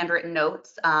of handwritten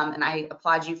notes, and I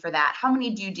applaud you for that. How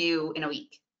many do you do in a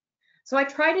week? So I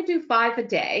try to do 5 a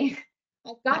day.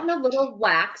 I've gotten a little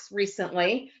lax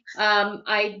recently.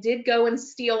 I did go and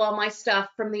steal all my stuff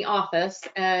from the office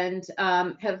and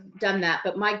have done that,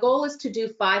 but my goal is to do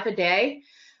 5 a day.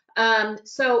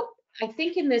 So I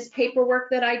think in this paperwork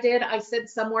that I did, I said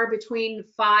somewhere between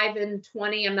 5 and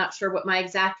 20. I'm not sure what my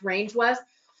exact range was.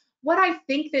 What I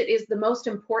think that is the most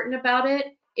important about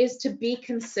it is to be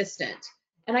consistent.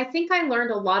 And I think I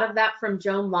learned a lot of that from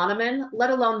Joan Loneman,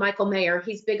 let alone Michael Mayer.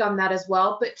 He's big on that as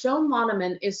well. But Joan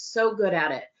Loneman is so good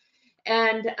at it.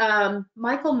 And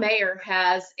Michael Mayer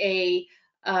has a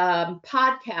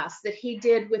podcast that he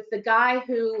did with the guy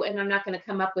who, and I'm not going to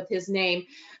come up with his name,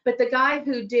 but the guy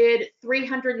who did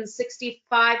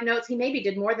 365 notes. He maybe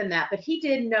did more than that, but he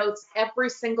did notes every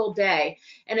single day.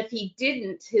 And if he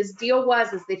didn't, his deal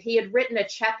was is that he had written a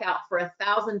check out for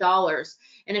 $1,000.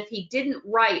 And if he didn't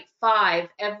write 5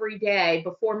 every day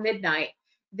before midnight,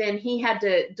 then he had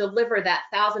to deliver that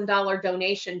 $1,000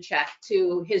 donation check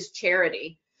to his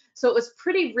charity. So it was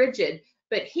pretty rigid,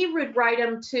 but he would write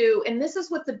them to, and this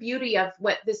is what the beauty of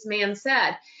what this man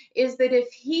said, is that if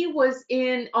he was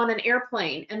on an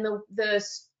airplane and the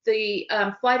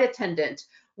flight attendant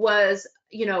was,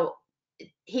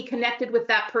 he connected with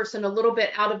that person a little bit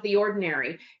out of the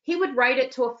ordinary, he would write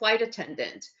it to a flight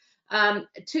attendant.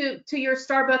 To your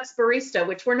Starbucks barista,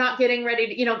 which we're not getting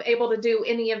ready to, able to do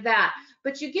any of that.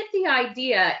 But you get the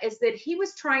idea is that he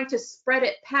was trying to spread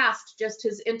it past just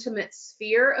his intimate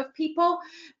sphere of people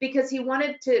because he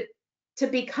wanted to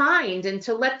be kind and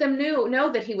to let them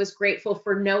know that he was grateful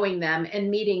for knowing them and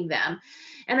meeting them.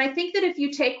 And I think that if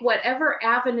you take whatever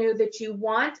avenue that you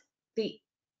want,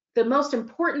 the most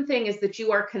important thing is that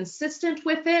you are consistent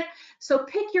with it. So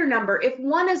pick your number. If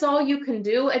 1 is all you can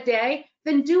do a day,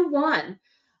 then do 1.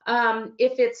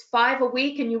 If it's 5 a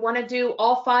week and you want to do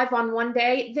all 5 on one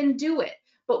day, then do it.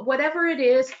 But whatever it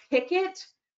is, pick it,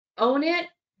 own it,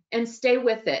 and stay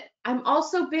with it. I'm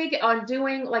also big on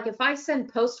doing, like if I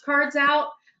send postcards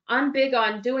out, I'm big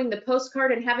on doing the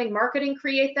postcard and having marketing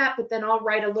create that, but then I'll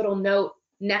write a little note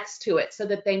next to it so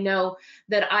that they know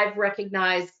that I've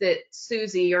recognized that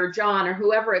Susie or John or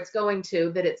whoever it's going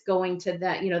to, that it's going to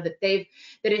that, that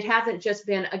it hasn't just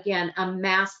been, again, a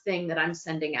mass thing that I'm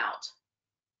sending out.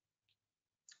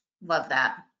 Love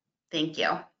that. Thank you.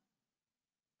 I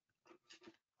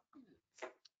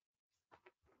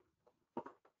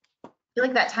feel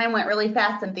like that time went really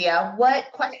fast, Cynthia.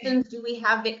 What questions do we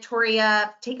have,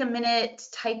 Victoria? Take a minute,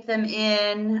 type them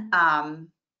in.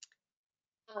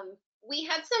 We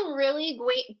had some really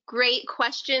great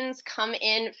questions come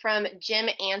in from Jim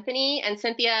Anthony, and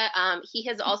Cynthia, he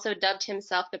has also dubbed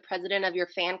himself the president of your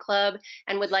fan club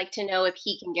and would like to know if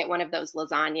he can get one of those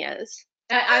lasagnas.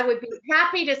 I would be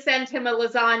happy to send him a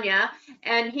lasagna,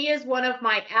 and he is one of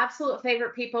my absolute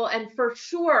favorite people. And for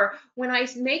sure, when I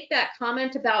make that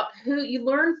comment about who you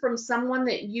learn from someone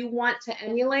that you want to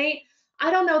emulate,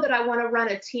 I don't know that I want to run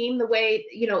a team the way,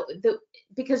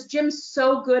 because Jim's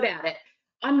so good at it.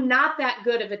 I'm not that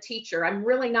good of a teacher. I'm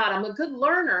really not. I'm a good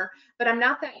learner, but I'm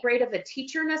not that great of a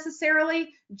teacher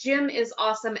necessarily. Jim is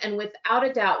awesome, and without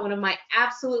a doubt, one of my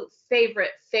absolute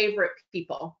favorite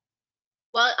people.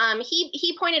 Well,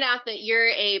 he pointed out that you're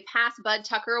a past Bud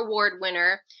Tucker Award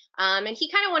winner, and he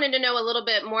kind of wanted to know a little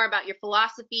bit more about your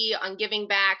philosophy on giving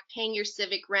back, paying your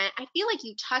civic rent. I feel like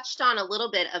you touched on a little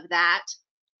bit of that.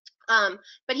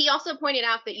 But he also pointed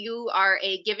out that you are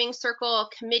a Giving Circle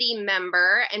committee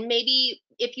member, and maybe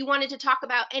if you wanted to talk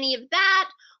about any of that,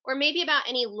 or maybe about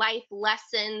any life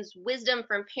lessons, wisdom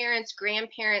from parents,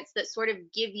 grandparents that sort of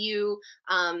give you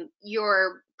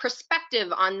your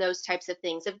perspective on those types of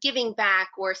things of giving back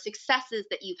or successes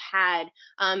that you've had,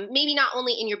 maybe not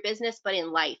only in your business, but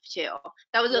in life too.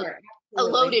 That was a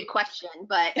loaded question,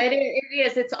 but it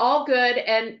is. It's all good.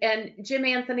 And Jim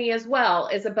Anthony as well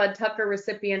is a Bud Tucker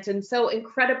recipient, and so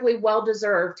incredibly well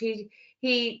deserved.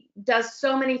 He does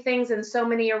so many things in so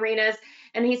many arenas,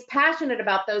 and he's passionate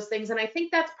about those things. And I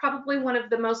think that's probably one of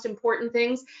the most important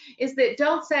things is that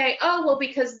don't say, oh, well,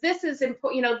 because this is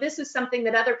important, this is something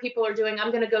that other people are doing, I'm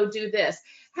going to go do this.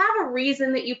 Have a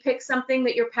reason that you pick something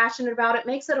that you're passionate about. It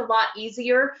makes it a lot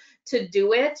easier to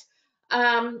do it.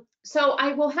 So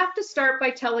I will have to start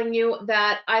by telling you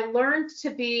that I learned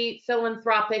to be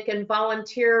philanthropic and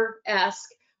volunteer-esque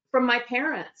from my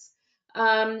parents.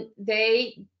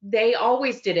 They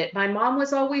always did it. My mom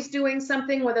was always doing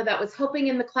something, whether that was helping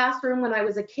in the classroom when I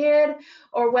was a kid,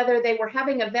 or whether they were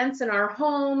having events in our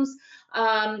homes.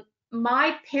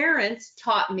 My parents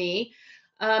taught me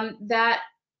that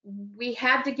we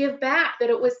had to give back, that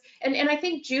it was, and I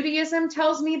think Judaism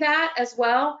tells me that as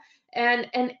well. And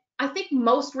I think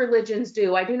most religions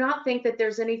do. I do not think that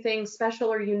there's anything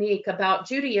special or unique about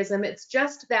Judaism. It's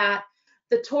just that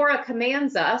the Torah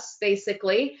commands us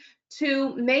basically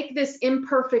to make this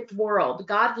imperfect world.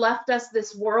 God left us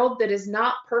this world that is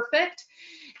not perfect.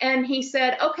 And he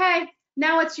said, okay,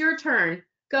 now it's your turn.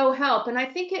 Go help. And I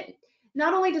think it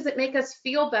not only does it make us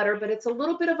feel better, but it's a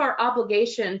little bit of our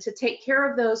obligation to take care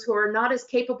of those who are not as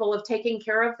capable of taking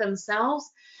care of themselves.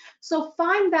 So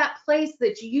find that place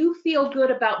that you feel good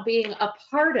about being a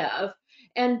part of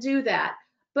and do that.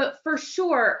 But for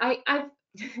sure,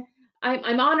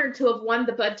 I'm honored to have won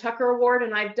the Bud Tucker Award,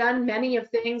 and I've done many of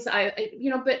things.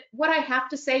 But what I have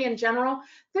to say in general,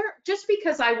 just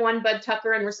because I won Bud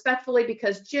Tucker, and respectfully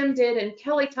because Jim did, and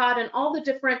Kelly Todd, and all the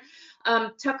different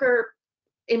Tucker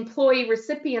employee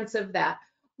recipients of that,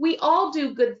 we all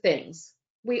do good things.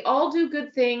 We all do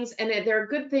good things, and there are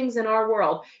good things in our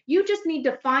world. You just need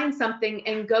to find something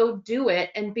and go do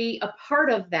it and be a part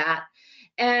of that.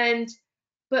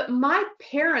 But my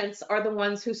parents are the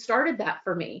ones who started that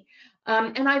for me.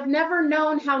 And I've never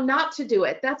known how not to do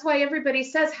it. That's why everybody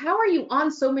says, how are you on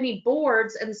so many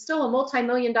boards and still a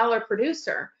multi-million-dollar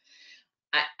producer?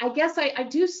 I guess I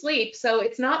do sleep, so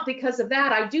it's not because of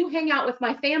that. I do hang out with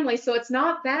my family, so it's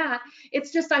not that.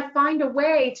 It's just I find a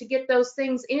way to get those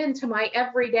things into my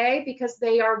everyday, because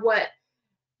they are what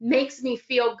makes me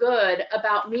feel good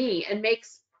about me and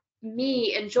makes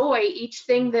me enjoy each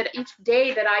day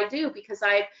that I do, because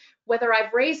whether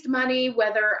I've raised money,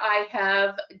 whether I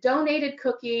have donated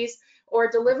cookies, or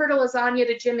delivered a lasagna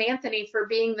to Jim Anthony for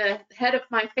being the head of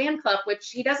my fan club, which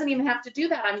he doesn't even have to do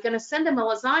that. I'm going to send him a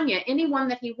lasagna, anyone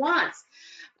that he wants.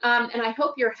 And I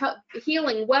hope you're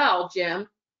healing well, Jim.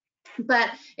 But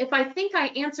if I think I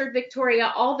answered,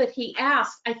 Victoria, all that he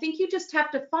asked, I think you just have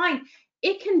to find,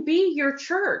 it can be your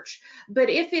church, but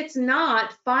if it's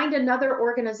not, find another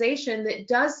organization that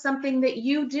does something that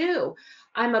you do.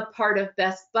 I'm a part of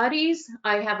Best Buddies.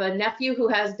 I have a nephew who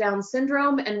has Down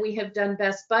syndrome, and we have done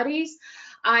Best Buddies.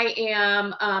 I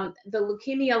am the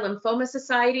Leukemia Lymphoma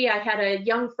Society. I had a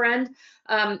young friend.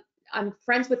 I'm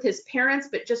friends with his parents,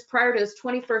 but just prior to his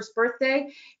 21st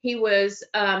birthday, he was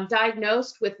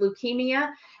diagnosed with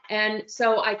leukemia. And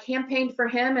so I campaigned for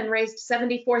him and raised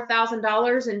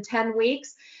 $74,000 in 10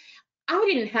 weeks. I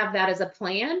didn't have that as a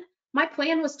plan. My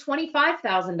plan was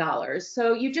 $25,000.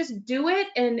 So you just do it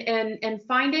and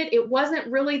find it. It wasn't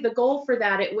really the goal for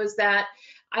that. It was that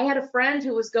I had a friend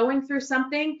who was going through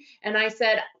something, and I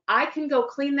said, I can go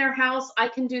clean their house, I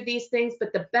can do these things,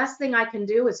 but the best thing I can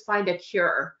do is find a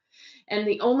cure. And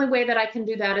the only way that I can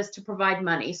do that is to provide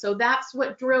money. So that's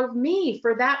what drove me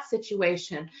for that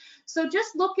situation. So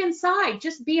just look inside,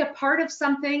 just be a part of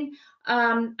something.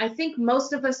 I think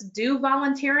most of us do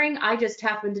volunteering. I just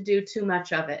happen to do too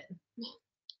much of it.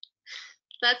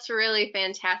 That's really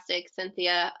fantastic,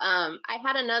 Cynthia. I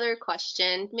had another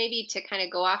question, maybe to kind of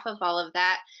go off of all of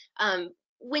that.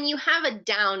 When you have a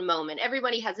down moment,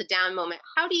 everybody has a down moment,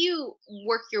 how do you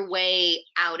work your way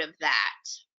out of that?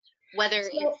 Whether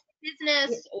it's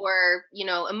business or,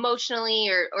 emotionally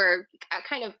or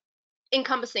kind of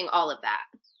encompassing all of that.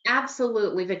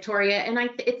 Absolutely, Victoria. And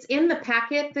it's in the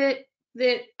packet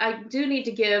that I do need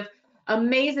to give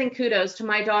amazing kudos to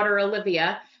my daughter,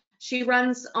 Olivia. She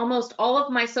runs almost all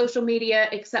of my social media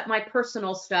except my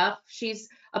personal stuff. She's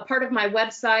a part of my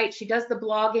website. She does the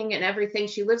blogging and everything.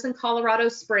 She lives in Colorado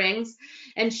Springs,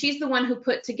 and she's the one who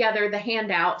put together the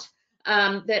handout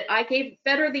that I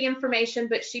fed her the information,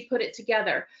 but she put it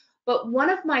together. But one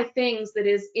of my things that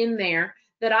is in there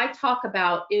that I talk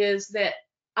about is that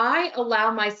I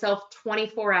allow myself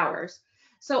 24 hours.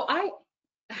 So I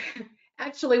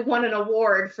actually won an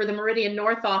award for the Meridian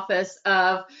North office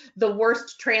of the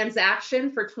worst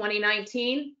transaction for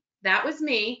 2019. That was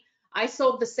me. I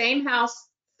sold the same house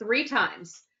 3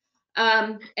 times,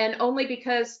 and only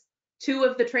because 2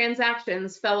 of the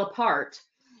transactions fell apart.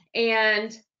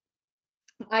 And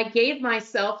I gave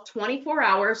myself 24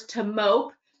 hours to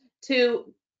mope,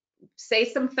 to say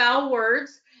some foul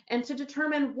words, and to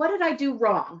determine, what did I do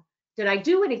wrong? Did I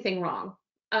do anything wrong?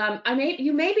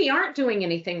 You maybe aren't doing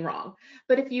anything wrong,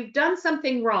 but if you've done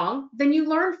something wrong, then you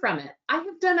learn from it. I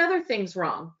have done other things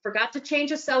wrong. Forgot to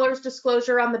change a seller's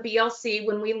disclosure on the BLC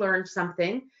when we learned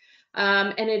something,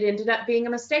 and it ended up being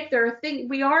a mistake.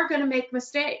 We are going to make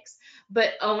mistakes,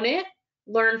 but own it,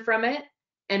 learn from it,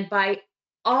 and by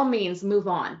all means move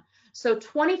on. So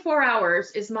 24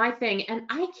 hours is my thing. And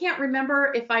I can't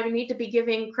remember if I need to be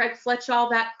giving Craig Fletchall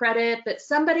that credit, but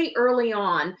somebody early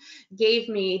on gave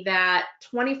me that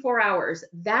 24 hours.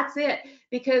 That's it.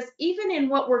 Because even in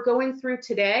what we're going through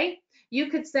today, You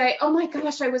could say, oh my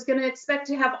gosh, I was going to expect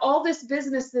to have all this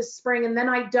business this spring and then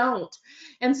I don't.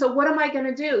 And so what am I going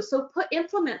to do? So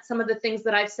implement some of the things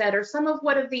that I've said, or some of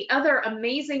what of the other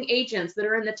amazing agents that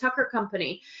are in the Tucker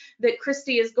Company that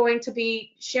Christy is going to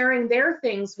be sharing their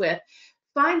things with.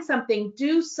 Find something,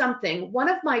 do something. One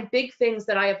of my big things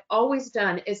that I have always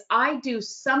done is I do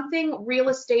something real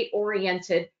estate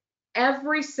oriented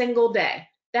every single day.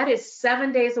 That is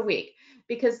 7 days a week.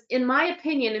 Because in my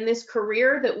opinion, in this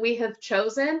career that we have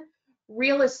chosen,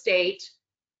 real estate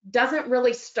doesn't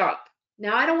really stop.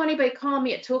 Now, I don't want anybody calling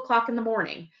me at 2 o'clock in the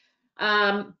morning,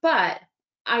 but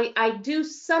I do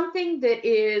something that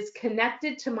is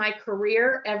connected to my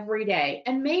career every day.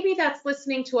 And maybe that's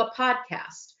listening to a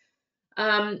podcast.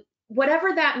 Whatever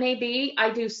that may be,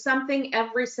 I do something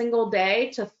every single day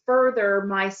to further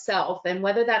myself. And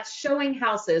whether that's showing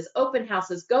houses, open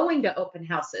houses, going to open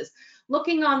houses,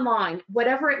 looking online,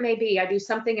 whatever it may be, I do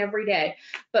something every day.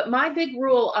 But my big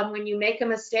rule on when you make a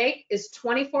mistake is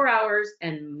 24 hours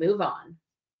and move on.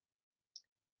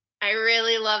 I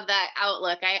really love that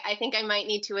outlook. I think I might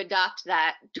need to adopt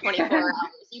that 24 hours.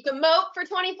 You can mope for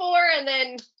 24 and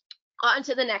then on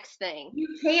to the next thing. You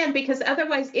can, because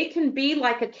otherwise it can be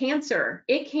like a cancer.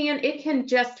 It can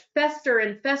just fester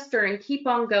and keep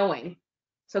on going.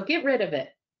 So get rid of it.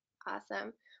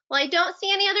 Awesome. Well, I don't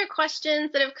see any other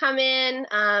questions that have come in,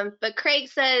 but Craig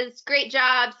says, great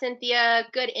job, Cynthia,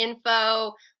 good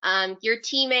info. Your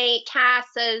teammate, Cass,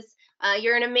 says,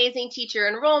 you're an amazing teacher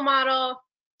and role model.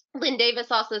 Lynn Davis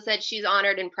also said she's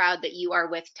honored and proud that you are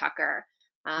with Tucker.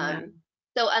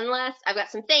 So unless, I've got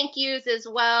some thank yous as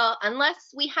well.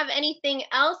 Unless we have anything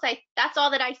else, that's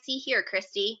all that I see here,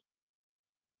 Christy.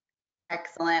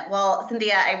 Excellent. Well,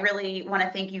 Cynthia, I really want to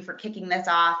thank you for kicking this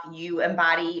off. You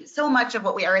embody so much of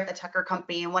what we are at the Tucker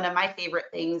Company. And one of my favorite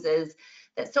things is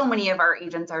that so many of our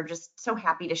agents are just so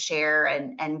happy to share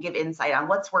and give insight on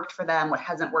what's worked for them, what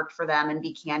hasn't worked for them, and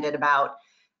be candid about,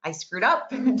 I screwed up,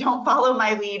 don't follow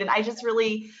my lead. And I just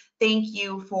really thank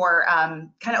you for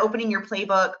kind of opening your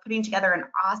playbook, putting together an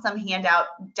awesome handout.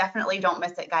 Definitely don't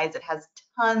miss it, guys. It has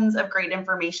tons of great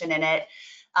information in it.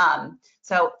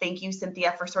 So thank you,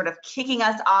 Cynthia, for sort of kicking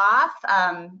us off.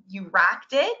 You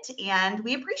rocked it, and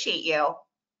we appreciate you.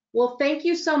 Well, thank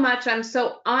you so much. I'm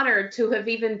so honored to have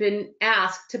even been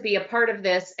asked to be a part of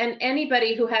this. And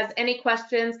anybody who has any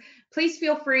questions, please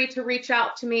feel free to reach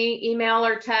out to me, email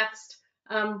or text.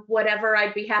 Whatever,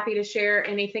 I'd be happy to share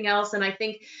anything else. And I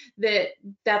think that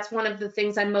that's one of the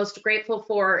things I'm most grateful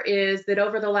for, is that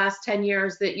over the last 10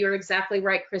 years, that you're exactly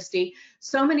right, Christy,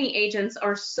 so many agents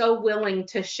are so willing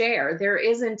to share. There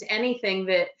isn't anything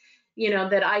that,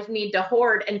 that I need to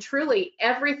hoard. And truly,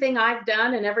 everything I've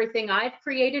done and everything I've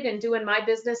created and do in my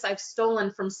business, I've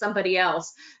stolen from somebody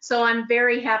else. So I'm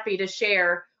very happy to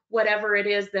share whatever it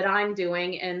is that I'm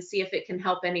doing and see if it can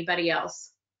help anybody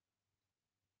else.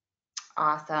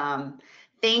 Awesome.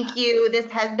 Thank you. This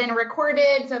has been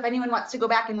recorded, so if anyone wants to go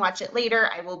back and watch it later,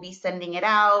 I will be sending it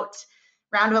out.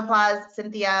 Round of applause.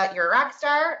 Cynthia, you're a rock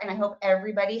star, and I hope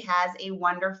everybody has a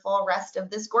wonderful rest of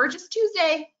this gorgeous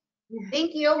Tuesday.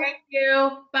 Thank you. Thank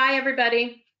you. Bye,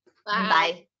 everybody. Bye.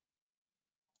 Bye.